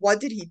 her? Like, what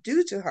did he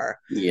do to her?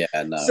 Yeah,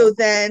 So no.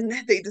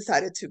 then they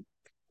decided to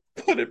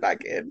put it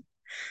back in.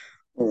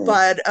 Mm.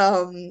 But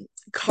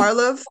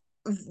Karlov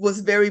was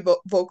very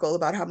vocal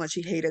about how much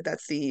he hated that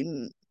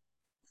scene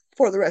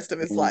for the rest of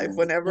his life. Mm.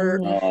 Whenever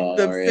Mm-hmm. Oh,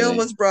 the film really?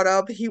 was brought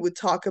up, he would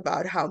talk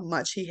about how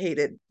much he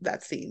hated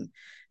that scene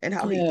and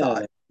how he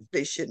thought Yeah.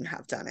 they shouldn't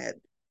have done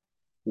it.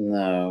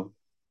 No.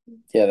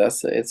 Yeah,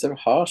 it's a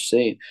harsh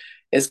scene.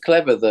 It's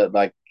clever that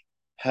like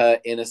her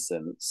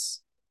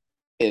innocence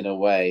in a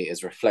way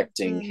is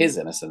reflecting Mhm. his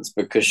innocence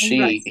because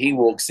Right. he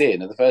walks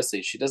in and the first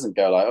thing she doesn't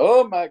go like,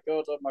 oh my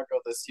god,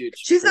 this huge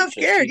She's not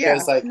creature. scared. She Yeah,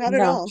 goes like, not at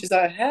No. all. she's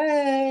like,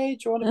 hey,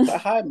 do you want to play?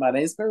 Hi, my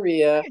name's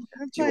Maria.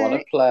 I'm Do you want to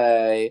like,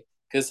 play?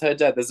 Because her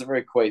dad, there's a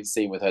very quaint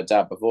scene with her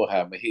dad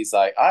beforehand where he's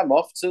like, I'm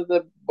off to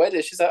the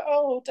wedding. She's like,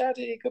 oh,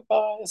 daddy,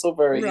 goodbye. It's all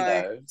very,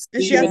 right. And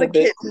see she you has in a a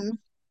bit. kitten.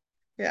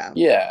 Yeah.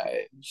 Yeah,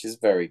 she's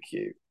very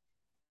cute.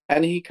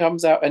 And he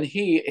comes out and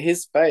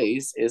his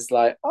face is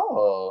like,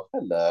 oh,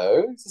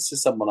 hello. This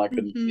is someone I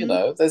can,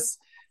 Hmm. there's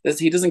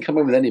he doesn't come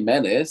in with any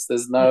menace.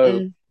 There's no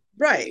Mm-mm.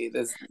 Right.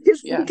 there's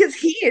yeah. Because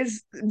he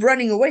is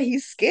running away.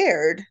 He's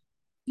scared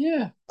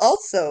Yeah.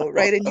 also,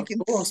 right? And you Of can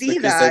course, see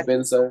because they've that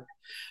been so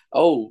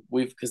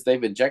we've because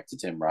they've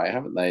injected him, right,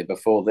 haven't they?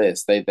 Before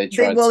this. They tried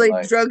to they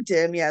like drugged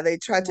him. Yeah, they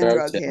tried to Yeah.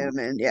 drugged drug him. him,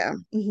 and yeah.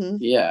 Hmm.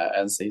 Yeah,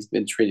 and so he's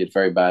been treated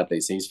very badly.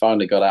 So he's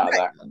finally got out of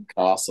Right. that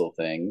castle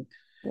thing,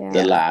 the Yeah.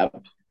 Yeah.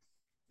 lab,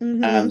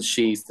 and Hmm.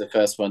 she's the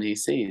first one he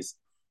sees.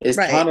 It's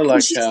Right. kind of And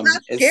like she's not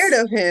scared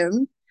it's of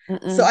him. So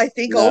Mm-mm. I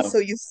think no, also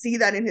you see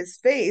that in his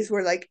face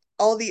where like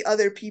all the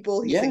other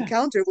people he's yeah.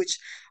 encountered, which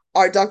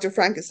are Dr.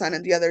 Frankenstein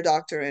and the other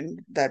doctor and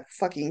that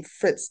fucking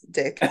Fritz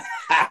dick.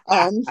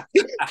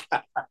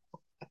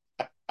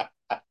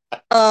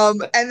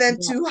 Um, and then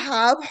Yeah. to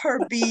have her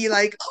be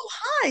like, "Oh,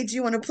 hi, do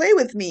you want to play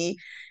with me?"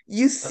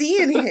 You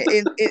see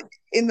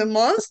in the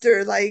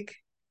monster like,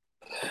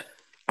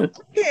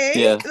 okay,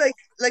 Yeah,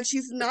 like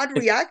she's not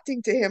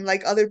reacting to him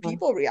like other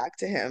people react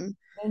to him.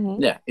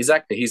 Mm-hmm. yeah,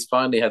 exactly. He's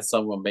finally had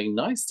someone being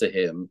nice to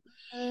him,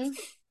 Mm.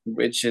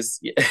 which is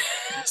yeah.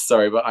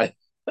 Sorry, but I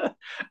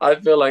I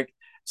feel like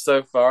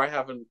so far I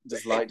haven't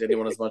disliked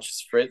anyone as much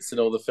as Fritz in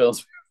all the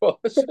films we've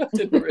watched. I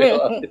didn't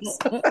realize.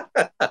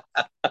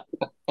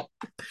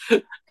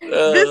 This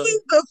uh,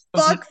 is the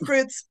Fuck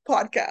Fritz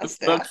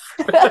podcast now.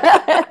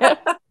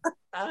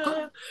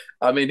 fuck.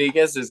 I mean, he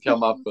gets his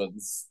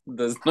comeuppance.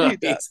 There's no, He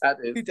does.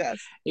 He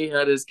does. he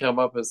had his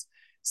comeuppance.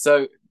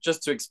 So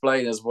just to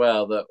explain as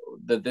well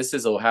that this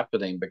is all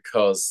happening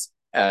because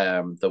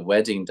the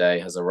wedding day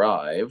has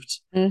arrived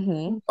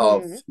Mm-hmm.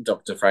 of Hmm.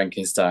 Dr.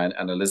 Frankenstein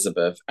and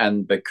Elizabeth,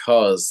 and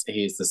because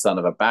he's the son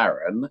of a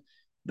baron,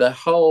 the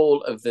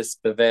whole of this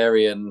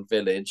Bavarian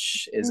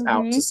village is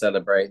out to Hmm.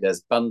 celebrate.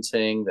 There's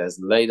bunting, there's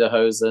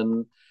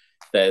lederhosen,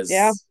 Yeah.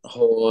 there's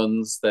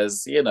horns,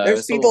 there's There's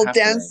it's all people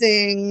happening.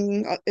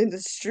 dancing in the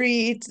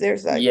street.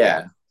 There's like, yeah.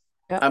 Yeah.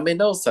 Yep. I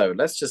mean, also,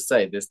 let's just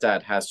say this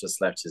dad has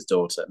just left his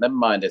daughter. Never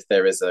mind if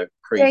there is a Thank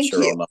creature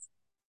you. or not.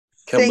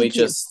 Can we Thank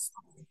you. just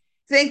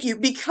Thank you.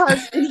 Because,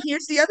 and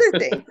here's the other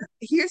thing.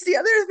 Here's the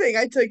other thing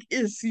I took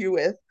issue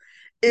with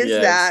is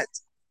that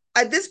yes.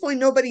 at this point,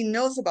 nobody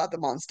knows about the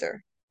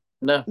monster.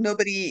 No,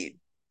 Nobody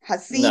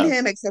has seen no.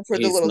 him except for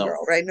the He's little not.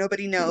 girl, right?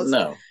 Nobody knows.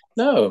 No.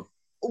 No.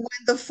 When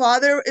the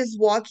father is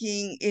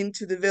walking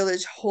into the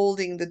village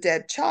holding the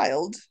dead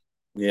child,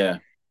 Yeah.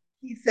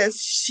 he says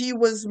she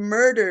was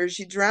murdered,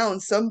 she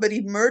drowned,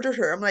 somebody murdered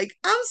her. I'm like,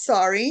 I'm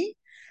sorry.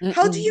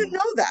 How do you Mm-mm.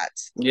 know that?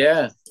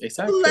 Yeah, You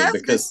exactly. left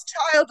this Because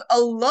child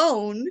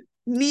alone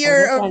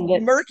near a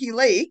Unattended. murky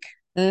lake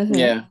Mm-hmm.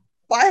 yeah,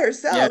 by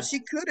herself. yeah. She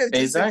could have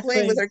just been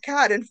playing with Exactly. her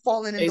cat and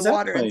fallen in the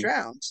water and Exactly.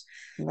 drowned.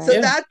 So Right.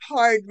 Yeah. that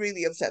part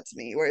really upsets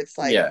me, where it's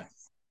like, Yeah.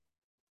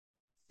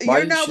 Why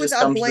you're didn't not she just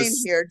without come to blame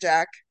this? here,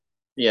 Jack.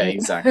 Yeah,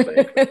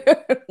 exactly.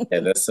 Yeah,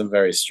 there's some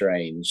very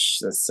strange.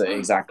 That's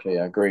exactly.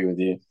 I agree with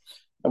you.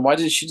 And why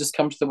didn't she just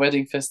come to the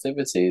wedding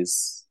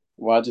festivities?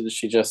 Why didn't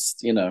she just,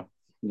 yeah,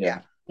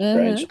 Yeah,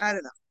 Mm-hmm. strange. I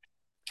don't know.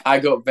 I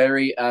got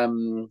very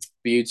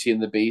Beauty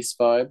and the Beast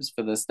vibes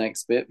for this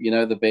next bit. You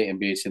know the bit in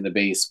Beauty and the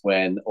Beast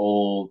when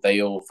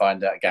they all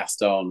find out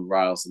Gaston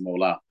riles them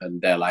all up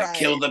and they're like, Right.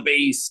 kill the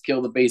beast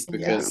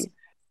Yeah.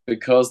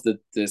 because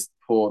this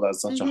poor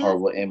that's such a Hmm.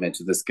 horrible image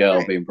of this girl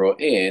Right. being brought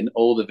in,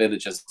 all the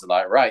villagers are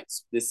like, right,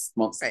 this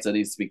Right. monster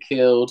needs to be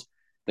killed.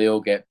 they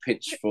all get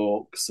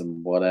pitchforks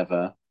and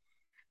whatever.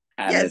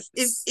 And Yes,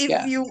 it's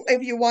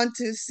if you want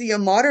to see a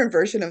modern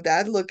version of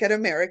that, look at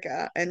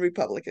America and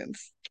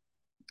Republicans.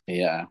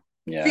 yeah,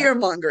 yeah, Fear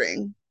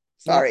mongering.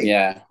 Yep. Sorry.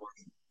 yeah.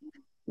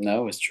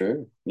 No, it's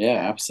true. Yeah,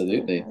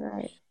 absolutely.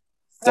 Right.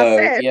 I So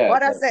said yeah,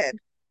 what I said.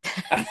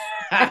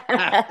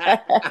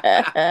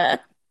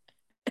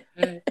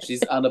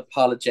 she's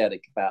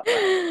unapologetic about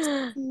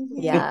Yes.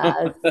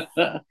 that.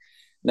 But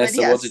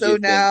Nessa, yeah, so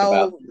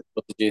now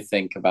what did you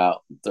think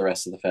about the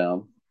rest of the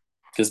film?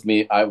 Because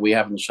we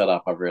haven't shut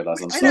up, I've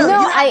realized. I'm I know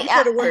No, sorry. you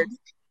haven't said a word.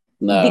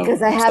 No,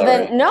 because I I'm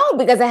haven't, sorry. no,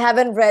 because I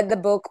haven't read the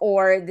book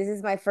or this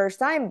is my first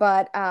time.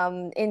 But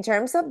in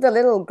terms of the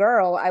little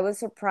girl, I was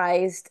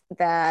surprised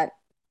that,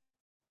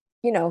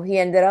 he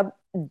ended up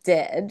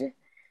dead.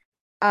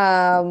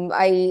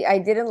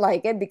 I didn't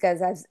like it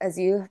because as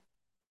you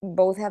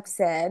both have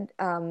said,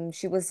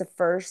 she was the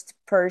first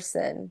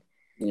person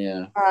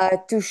Yeah.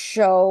 to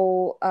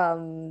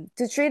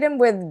treat him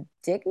with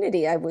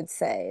dignity, I would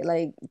say,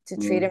 like to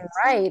treat Mm. him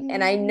right.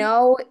 And I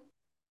know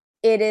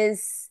it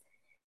is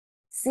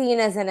seen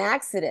as an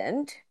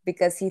accident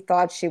because he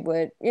thought she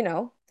would,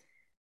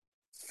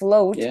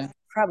 float Yeah.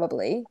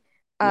 probably.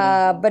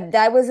 Yeah. But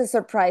that was a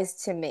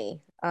surprise to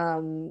me,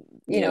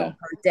 Yeah.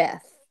 her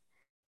death.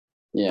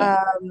 Yeah.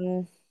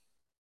 Um,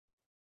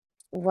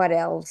 what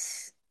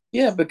else?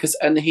 Yeah, because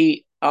and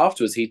he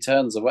afterwards he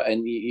turns away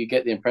and you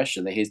get the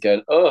impression that he's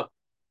going, oh,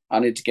 I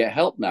need to get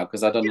help now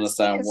because I don't You can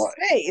see understand his what.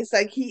 face.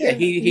 Like Yeah,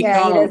 he Yeah, he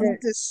can't. he's doesn't.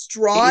 He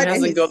distraught and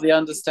hasn't got he's the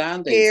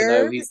understanding to know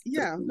scared. he's to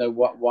Yeah. know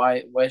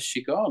where's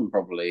she gone.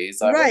 Probably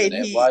he's like, wait a Right.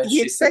 minute, why is He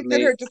she expected her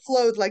suddenly? to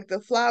float like the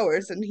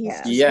flowers, and he's Yeah.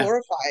 just Yeah,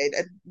 horrified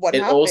at what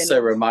it happened. also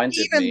He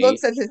reminded even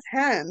looks me. at his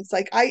hands,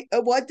 like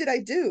what did I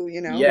do?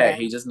 Yeah, Yeah.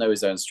 he doesn't know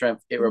his own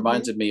strength. It Hmm.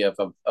 reminded me of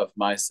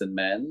Mice and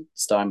Men,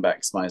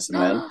 Steinbeck's Mice and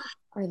Men,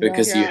 I love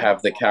because you Yeah,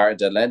 have the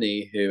character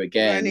Lenny, who Lenny.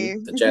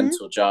 again, the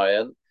gentle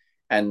giant,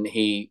 and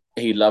he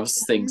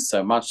loves things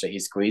so much that he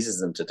squeezes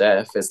them to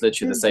death. It's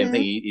literally the same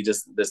thing. Hmm. He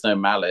just there's no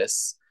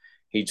malice.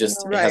 He No.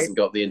 Right. hasn't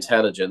got the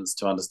intelligence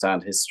to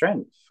understand his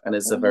strength, and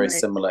it's a very Mhm. Right.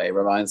 similar. It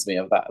reminds me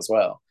of that as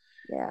well.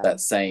 Yeah. That Yeah.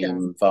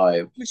 same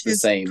vibe, Which the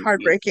is same.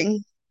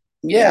 heartbreaking.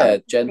 Yeah. Yeah,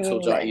 gentle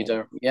Being giant. You Lenny.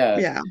 don't. Yeah,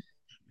 Yeah.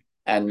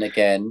 and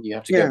again, you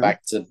have to go Yeah.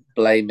 back to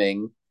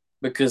blaming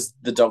because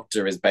the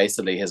doctor is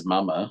basically his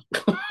mama.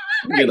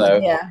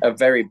 Right. Yeah. A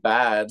very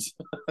bad.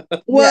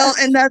 Well,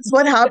 Yeah. and that's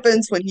what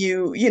happens when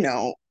your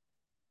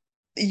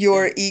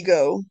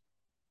ego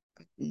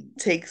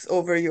takes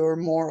over your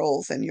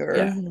morals and your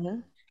Yeah, Hmm.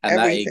 and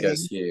that ego's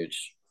everything.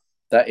 huge.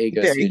 That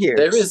ego's Very huge.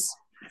 There huge. is,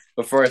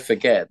 before I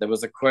forget, there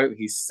was a quote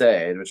he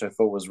said, which I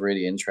thought was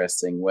really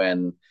interesting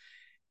when,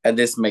 and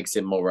this makes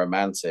it more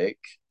romantic,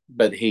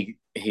 but he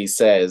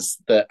says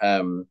that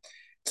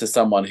to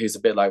someone who's a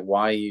bit like,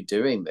 why are you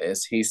doing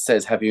this? He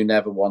says, have you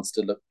never wanted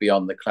to look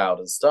beyond the cloud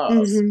and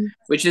stars? Hmm.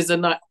 Which is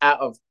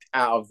out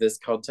of this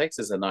context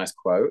is a nice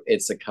quote.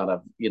 It's a kind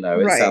of, it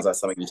Right. sounds like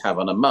something you'd have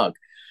on a mug.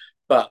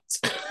 But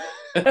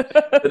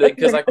but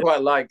because I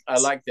like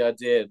the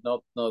idea,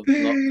 not what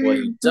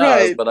he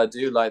does, Right. but I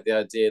do like the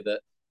idea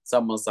that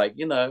someone's like,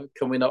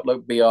 can we not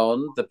look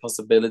beyond the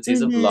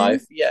possibilities of Hmm.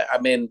 life? Yeah, I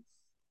mean,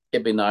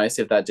 it'd be nice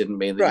if that didn't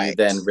mean that you Right.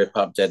 then rip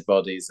up dead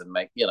bodies and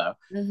make,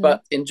 Hmm.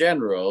 but in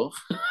general,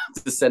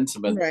 the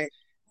sentiment Right.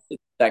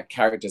 that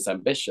character's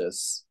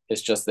ambitious.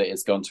 It's just that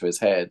it's gone to his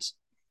head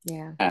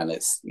Yeah. and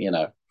it's,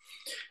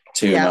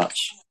 too Yeah.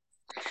 much.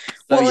 So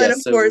Well, and yeah,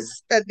 of so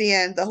course, at the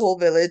end, the whole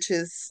village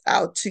is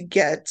out to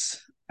get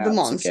the out to get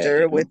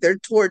monster with him. their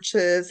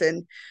torches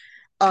and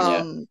Yeah,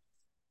 um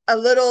a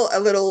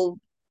little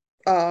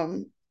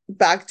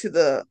back to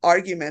the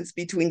arguments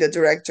between the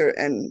director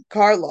and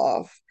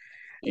Karloff.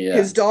 yeah.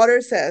 His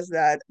daughter says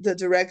that the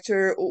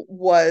director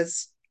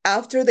was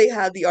after they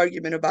had the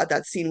argument about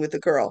that scene with the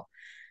girl.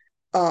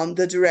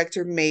 The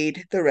director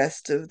made the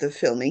rest of the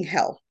filming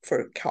hell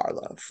for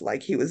Karloff.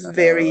 Like he was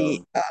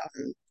very,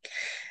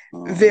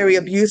 Oh, very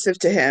oh, abusive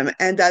to him.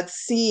 And that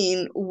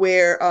scene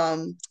where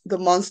the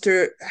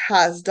monster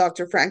has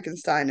Dr.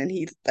 Frankenstein and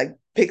he like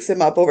picks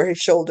him up over his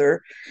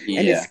shoulder and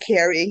is yeah.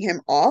 carrying him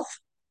off.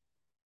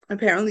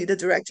 Apparently, the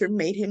director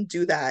made him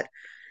do that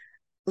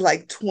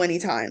like 20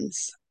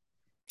 times,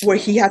 where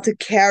he had Oh, to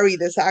carry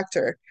this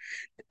actor.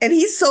 And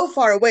he's so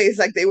far away. It's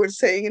like they were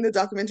saying in the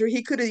documentary,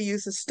 he could have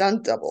used a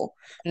stunt double,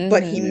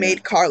 but he Hmm. yeah.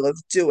 made Karloff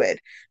do it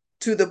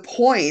to the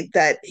point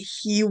that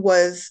he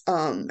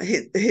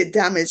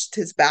damaged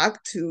his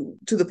back to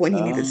the point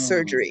he needed Oh,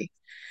 surgery.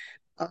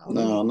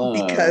 no, no.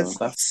 Because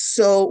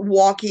so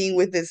walking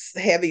with this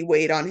heavy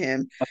weight on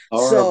him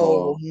That's so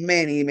horrible.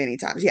 many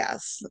times.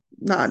 Yes,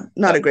 not a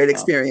That's great not,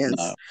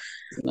 experience.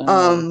 no, no.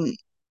 Um,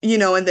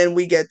 and then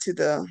we get to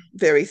the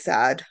very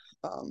sad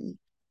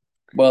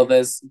Well,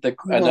 there's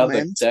another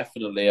moment.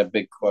 definitely a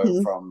big quote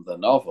Hmm. from the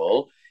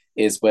novel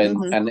is when,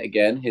 Hmm. and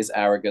again, his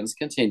arrogance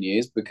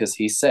continues because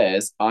he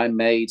says, I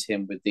made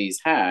him with these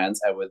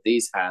hands, and with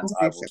these hands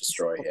I will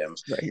destroy him.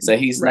 So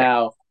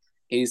Right.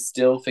 he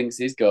still thinks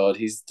he's God.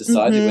 He's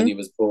decided when Hmm. he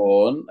was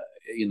born,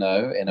 in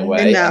a Hmm. And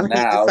way. now And he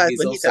now decides he's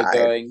when he also dies.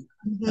 going,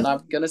 and Hmm.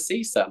 I'm going to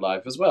cease that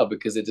life as well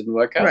because it didn't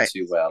work out Right.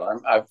 too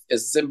well. I've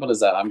as simple as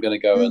that. I'm going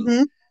to go and Hmm.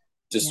 Yeah.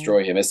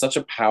 destroy him. It's such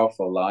a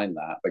powerful line,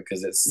 that,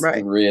 because it's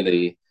Right.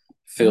 really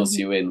fills Hmm.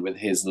 you in with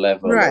his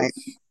level Right.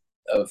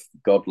 of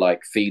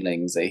godlike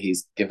feelings that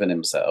he's given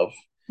himself.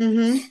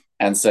 Hmm.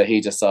 And so he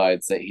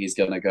decides that he's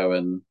going to go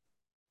and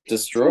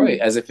destroy,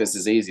 as if it's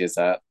as easy as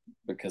that,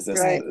 because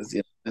Right. there's, you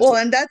know, Well,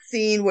 and that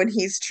scene when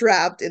he's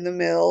trapped in the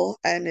mill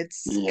and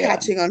it's yeah,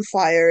 catching on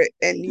fire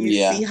and you see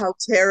yeah, how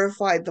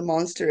terrified the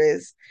monster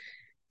is,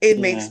 it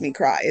makes yeah, me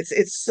cry.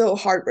 It's so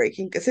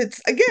heartbreaking because it's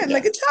again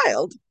like yeah, a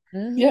child.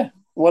 yeah.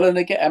 Well, and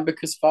again, and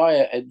because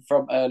fire, and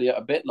from earlier,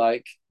 a bit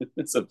like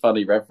it's a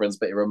funny reference,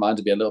 but it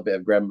reminded me a little bit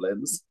of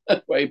Gremlins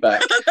way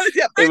back.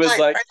 Yeah, It bright was lights,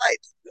 like, bright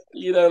lights.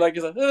 like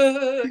it's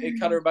like, it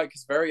kind of reminded,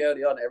 because very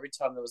early on, every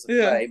time there was a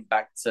Yeah. flame,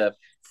 back to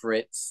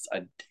Fritz.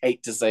 I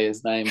hate to say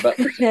his name, but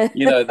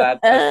that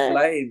the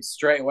flame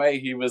straight away,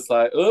 he was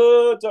like,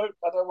 oh, I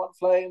don't want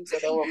flames, I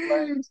don't want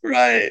flames.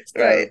 Right,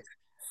 So right,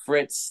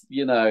 Fritz,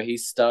 he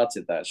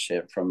started that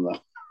shit from the.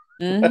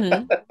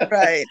 Hmm.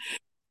 right,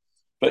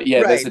 But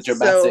yeah, there's right. a So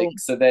dramatic.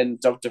 So then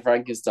Dr.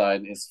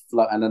 Frankenstein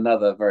and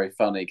another very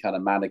funny kind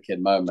of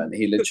mannequin moment.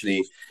 He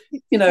literally,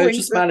 flings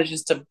just it.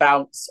 manages to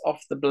bounce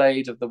off the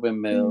blade of the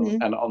windmill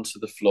Hmm. and onto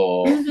the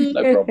floor,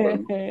 no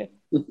problem.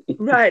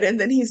 Right, and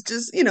then he's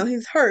just,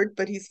 he's hurt,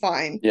 but he's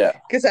fine. Yeah,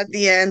 Because at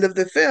the end of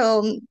the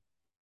film,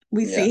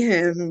 we yeah. see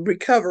him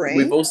recovering.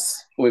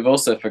 We've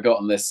also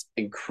forgotten this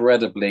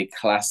incredibly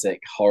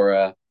classic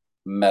horror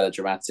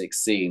melodramatic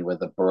scene with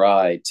the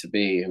bride to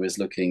be, who is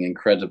looking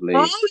incredibly.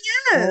 Oh,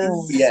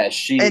 Oh.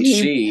 yes. Yeah, And she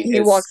he she he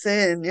is. walks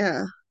in,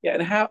 yeah.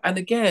 Yeah, and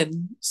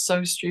again,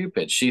 so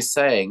stupid. She's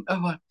saying,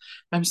 "Oh,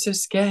 I'm so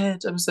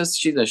scared. I'm so."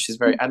 She's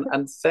very,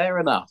 and fair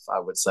enough, I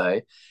would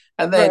say.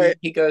 And Right. then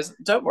he goes,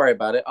 "Don't worry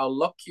about it. I'll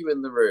lock you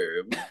in the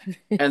room."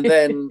 And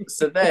then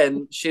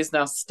she's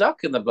now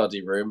stuck in the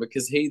bloody room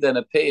because he then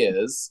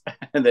appears,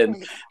 and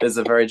then there's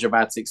a very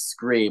dramatic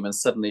scream, and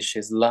suddenly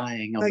she's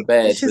lying on the Like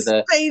bed with she's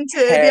her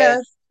fainted, hair,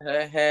 yes,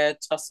 her hair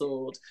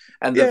tousled,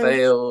 and the yes.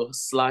 veil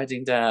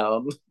sliding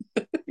down.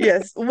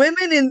 Yes,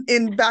 women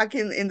in back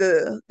in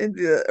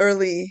the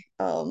early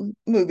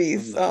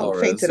movies The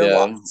horrors, fainted a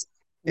lot.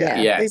 yeah.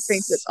 Yeah, Yeah. they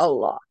fainted Yes. a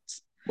lot.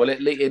 Well,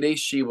 at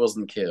least she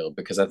wasn't killed,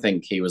 because I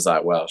think he was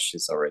like, well,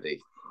 she's already,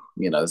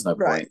 there's no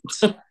Right.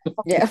 point.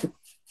 Yeah.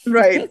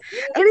 Right.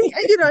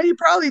 And he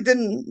probably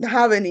didn't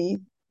have any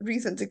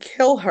reason to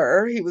kill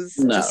her. He was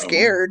just No.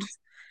 scared.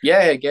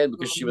 Yeah, again,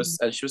 because she Um, was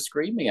and she was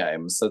screaming at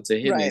him. So to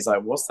him, right. he's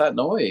like, "What's that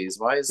noise?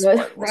 What's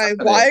Right. Why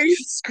happening?" are you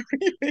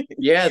screaming?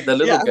 Yeah, the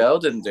little Yeah. girl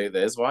didn't do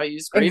this. Why are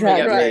you screaming at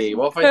Exactly. Right. me?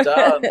 What have I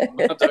done?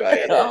 I don't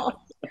Right. get it. Oh.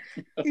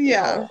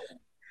 Yeah.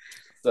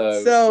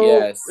 So So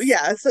yes,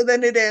 yeah, so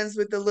then it ends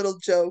with the little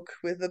joke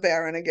with the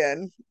Baron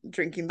again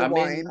drinking the I mean,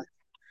 wine.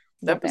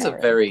 The that was a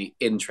Baron. very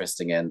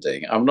interesting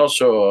ending. I'm not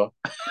sure.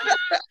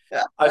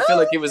 Yeah. I feel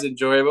like it was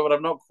enjoyable, but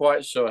I'm not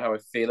quite sure how I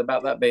feel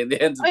about that being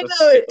the end of I the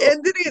know it film.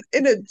 ended it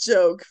in a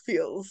joke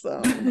feels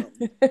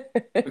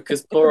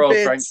Because a poor old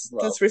bit Frank, well,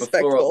 before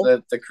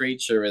disrespectful. the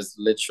creature is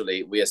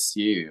literally, we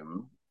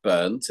assume,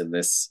 burnt in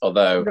this,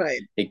 although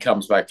Right. he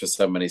comes back for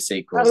so many I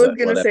sequels was that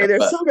gonna say whatever. there's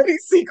But so many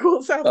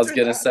sequels I was after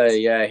gonna that. say,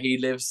 yeah, he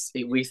lives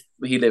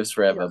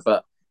forever, Yes.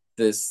 but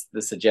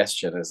the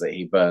suggestion is that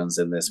he burns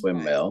in this Right.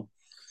 windmill.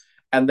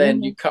 And then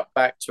Hmm. you cut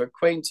back to a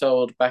quaint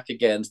old, back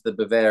again to the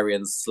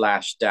Bavarian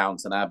slash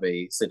Downton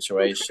Abbey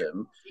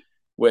situation,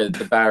 where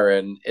the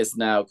Baron is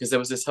now, because there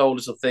was this whole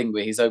little thing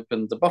where he's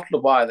opened the bottle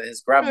of wine that his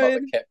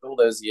grandmother Right. kept all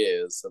those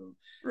years, and all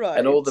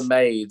Right. the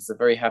maids are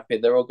very happy.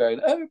 They're all going,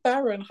 "Oh,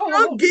 Baron, They're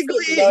all wouldn't it be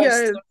giggly. nice?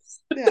 Yeah.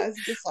 Yeah, it's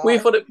We bizarre.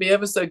 thought it'd be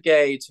ever so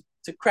gay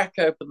to crack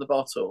open the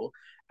bottle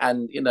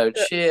and Yeah.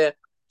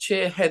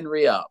 cheer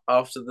Henry up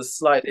after the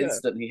slight Yeah.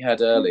 incident he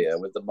had earlier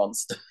with the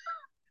monster."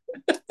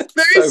 It's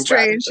very So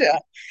strange, random.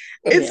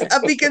 yeah. It's Yeah.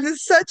 because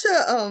it's such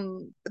a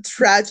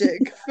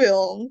tragic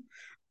film.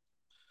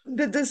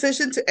 The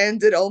decision to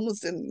end it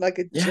almost in like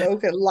a Yeah,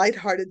 joke, a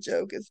lighthearted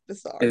joke, is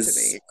bizarre to is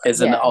me. is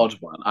an Yeah. odd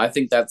one. I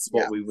think that's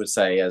Yeah. what we would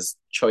say as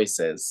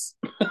choices.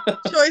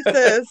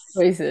 Choices.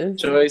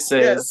 Voices. Choices.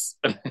 Yes.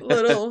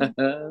 Little,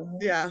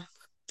 yeah.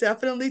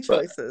 Definitely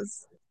but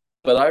choices.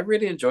 but I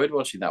really enjoyed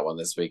watching that one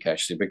this week,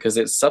 actually, because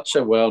it's such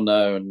a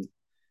well-known.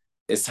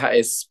 It's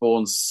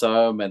spawned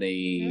so Mhm.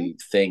 many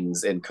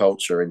things in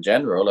culture in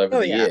general over Oh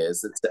the yeah.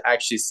 years, that to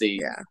actually see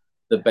Yeah.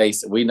 the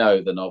base. We know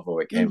the novel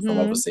it came from, Hmm.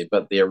 obviously,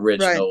 but the Right.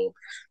 original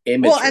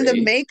Well, and imagery,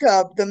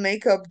 the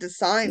makeup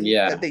design that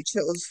yeah, they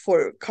chose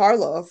for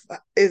Karloff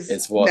is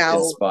is what now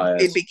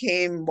inspired. it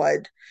became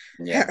what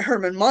Yeah,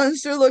 Herman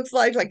Monster looks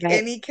like Right.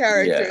 any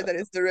character yeah, that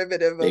is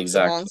derivative of the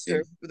monster,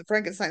 exactly. the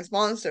Frankenstein's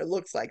monster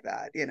looks like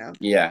that.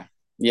 Yeah,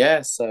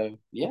 yeah. So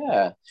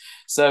yeah,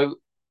 so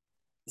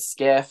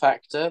scare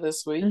factor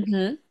this week.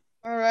 Hmm.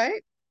 All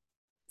right.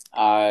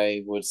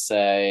 I would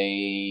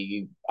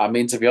say, I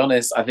mean, to be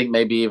honest, I think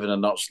maybe even a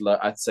notch low.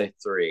 I'd say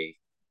three.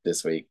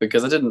 this week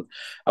because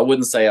I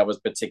wouldn't say I was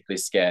particularly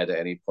scared at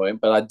any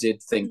point, but I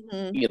did think,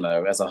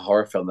 Mhm. as a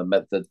horror film,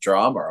 the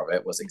drama of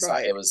it was exciting.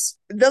 Right. It was,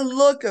 The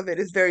look of it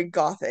is very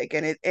gothic,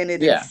 and it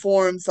yeah,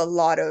 informs a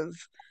lot of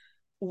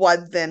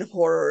what then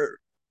horror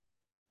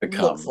looks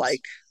becomes,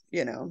 like,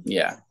 you know.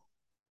 yeah,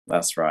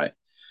 that's right.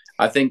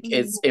 I think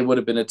Mhm. it would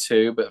have been a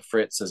 2, but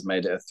Fritz has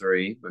made it a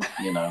 3. But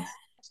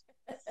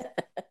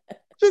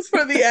Just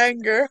for the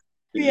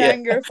yeah,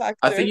 anger I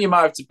think factor. you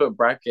might have to put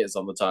brackets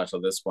on the title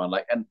of this one,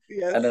 like an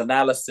Yes.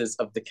 analysis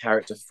of the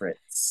character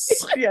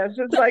Fritz. Yes,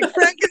 it's like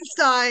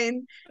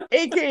Frankenstein,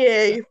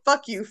 aka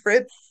fuck you,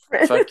 Fritz.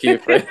 Fuck you,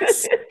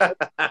 Fritz.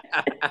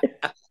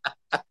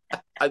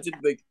 I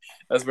didn't think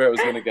that's where it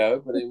was going to go,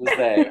 but it was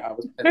there. I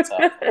was pent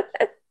up.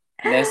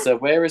 Nessa,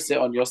 where is it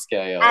on your I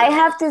scale?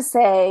 have to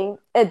say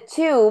a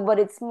 2, but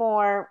it's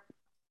more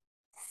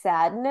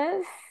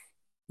sadness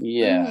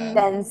Yeah, Hmm.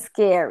 than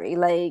scary.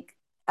 Like,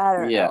 I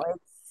don't yeah, know.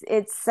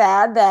 It's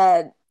sad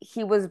that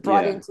he was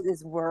brought yeah, into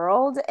this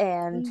world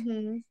and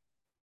Hmm.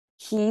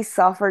 he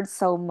suffered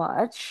so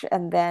much,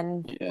 and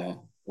then, yeah.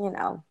 you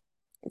know,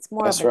 it's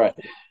more of That's a right.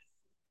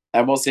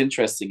 And what's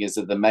interesting is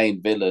that the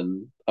main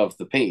villain of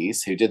the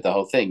piece, who did the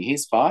whole thing,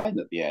 he's fine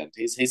at the end.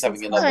 He's he's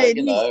having another, Right.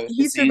 He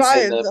he's in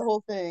survived the the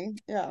whole thing.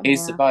 Yeah. he yeah.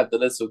 survived the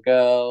little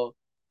girl,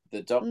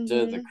 the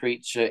doctor, the Hmm.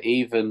 creature,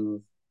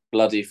 even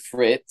bloody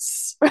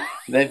Fritz.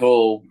 They've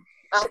all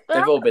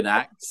they've all been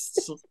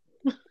axed.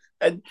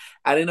 And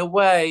in a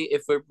way,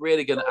 if we're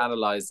really going to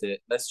analyze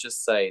it, let's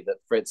just say that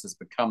Fritz has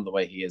become the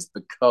way he is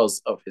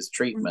because of his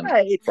treatment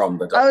Right. from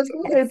the I was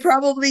doctor. gonna say Yes.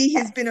 probably he's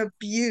Yes. been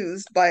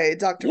abused by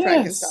Dr.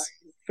 Frankenstein Yes,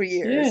 for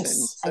years, and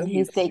yes. so And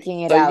he's he's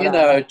taking it So out on them.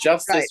 right.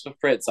 justice for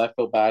Fritz. I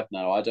feel bad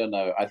now. I don't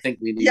know. I think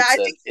we Yeah, need I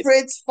to. think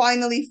Fritz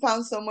finally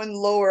found someone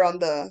lower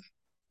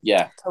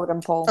Yeah.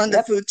 Totem pole. on the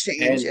Yep. food change.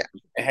 Hen- Yeah,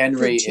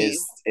 Henry food chain.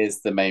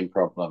 is the main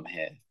problem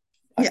here.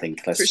 I Yeah, think.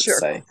 for Let's just sure.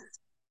 say.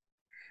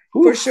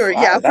 For Oof, sure.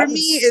 Yeah, wow, for that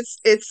me was.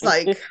 it's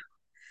like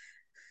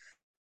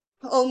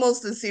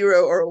almost a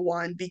 0 or a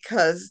 1,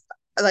 because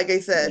like I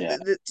said, Yeah,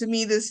 to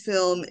me this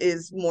film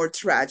is more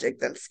tragic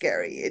than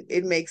scary.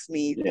 It makes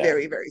me yeah,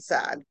 very, very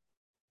sad.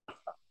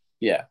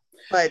 yeah.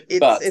 But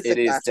But it's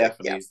a classic.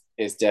 Yeah.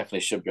 it's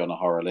definitely should be on a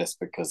horror list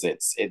because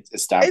it Yeah,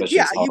 establishes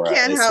you horror.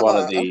 can't It's have one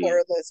of a the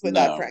horror list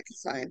without no,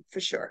 Frankenstein, for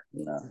sure.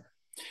 no.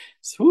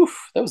 So,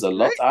 oof, there was a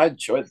Right? lot. I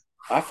enjoyed.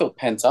 I feel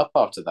pent up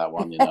after that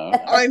one.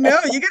 I know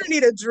you're gonna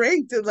need a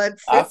drink to let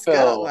Fritz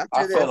go I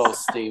after feel this. all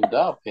steamed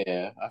up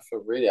here.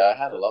 I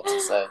had a lot to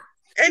say.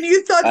 And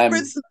you thought Um,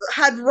 Fritz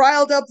had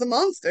riled up the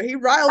monster. He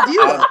riled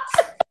you and up.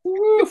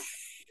 oof,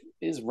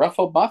 he's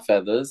ruffled my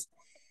feathers.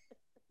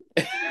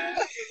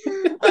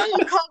 Oh,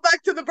 call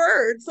back to the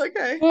birds.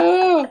 Okay.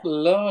 Oh,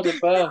 Lord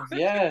above.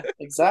 Yeah, Look at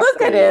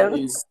exactly. All him.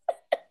 these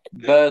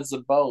birds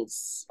and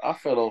bolts. I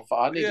feel all.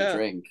 I need a Yeah.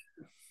 drink.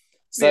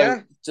 So,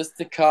 Yeah. just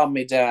to calm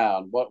me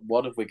down,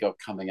 what have we got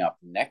coming up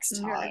next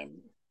Okay.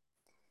 time,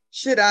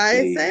 Should I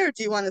say, please? or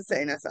do you want to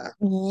say, Nessa?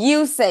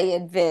 You say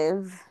it,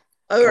 Viv.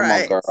 All Come on,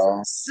 right.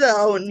 girl.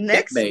 So Hit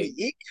next me.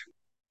 week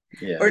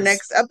or Yes.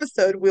 next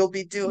episode, we'll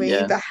be doing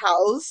Yeah. The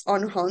House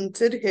on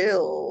Haunted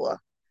Hill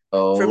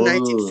from Oh.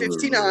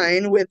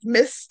 1959 with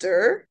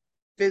Mr.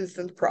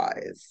 Vincent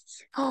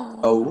Price. Oh.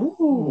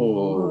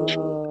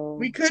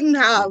 We couldn't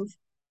have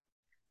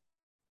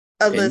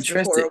a list of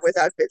Interesting. horror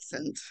without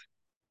Vincent.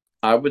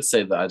 I would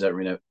say that I don't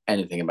really know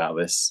anything about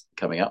this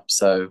coming up.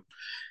 So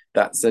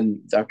that's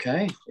an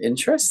okay. They,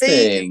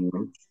 Interesting.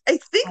 I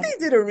think they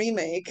did a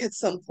remake at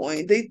some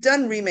point. They've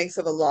done remakes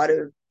of a lot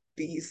of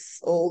these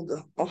old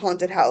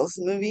haunted house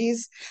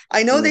movies.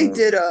 I know they Mm,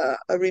 did a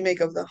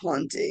remake of The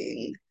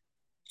Haunting,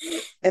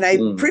 and I'm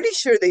mm. pretty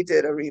sure they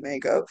did a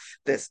remake of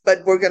this,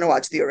 but we're gonna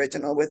watch the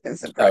original with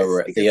Vincent Oh, Price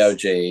right. The because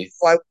OG.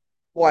 why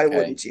why Okay.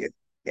 wouldn't you?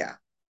 Yeah.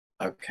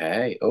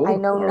 Okay. I Oh,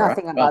 know all right.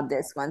 nothing Well, about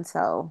this one,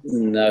 so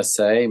no,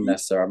 same,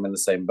 Nessa. I'm in the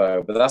same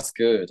boat, but that's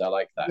good. I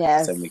like that because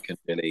yes. then we can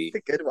really It's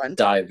a good one.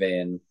 dive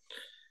in.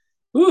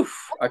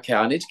 Oof. Okay,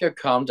 I need to go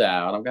calm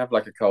down. I'm gonna have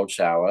like a cold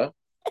shower,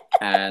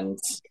 and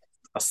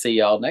I'll see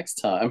y'all next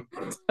time.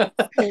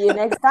 See you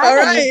next All time,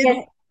 and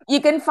right. you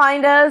can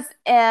find us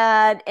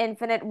at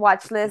Infinite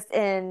Watchlist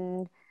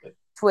in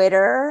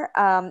Twitter,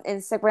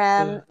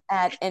 Instagram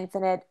at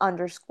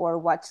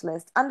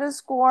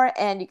infinite_watchlist_,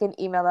 and you can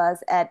email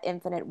us at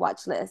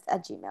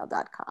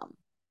infinitewatchlist@gmail.com.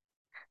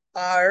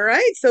 All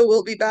right. So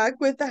we'll be back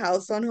with The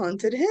House on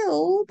Haunted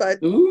Hill,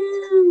 but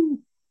Ooh.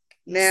 See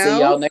now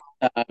y'all next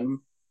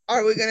time.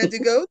 are we gonna do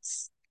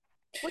goats?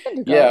 We can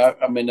do ghosts. Yeah,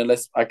 I mean,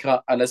 unless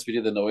we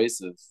do the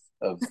noise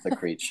of the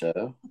creature.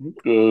 All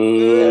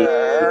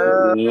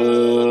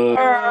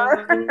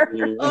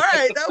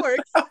right, that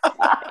works.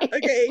 Bye.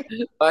 Okay.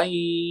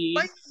 Bye.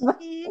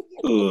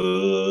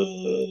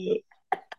 Bye.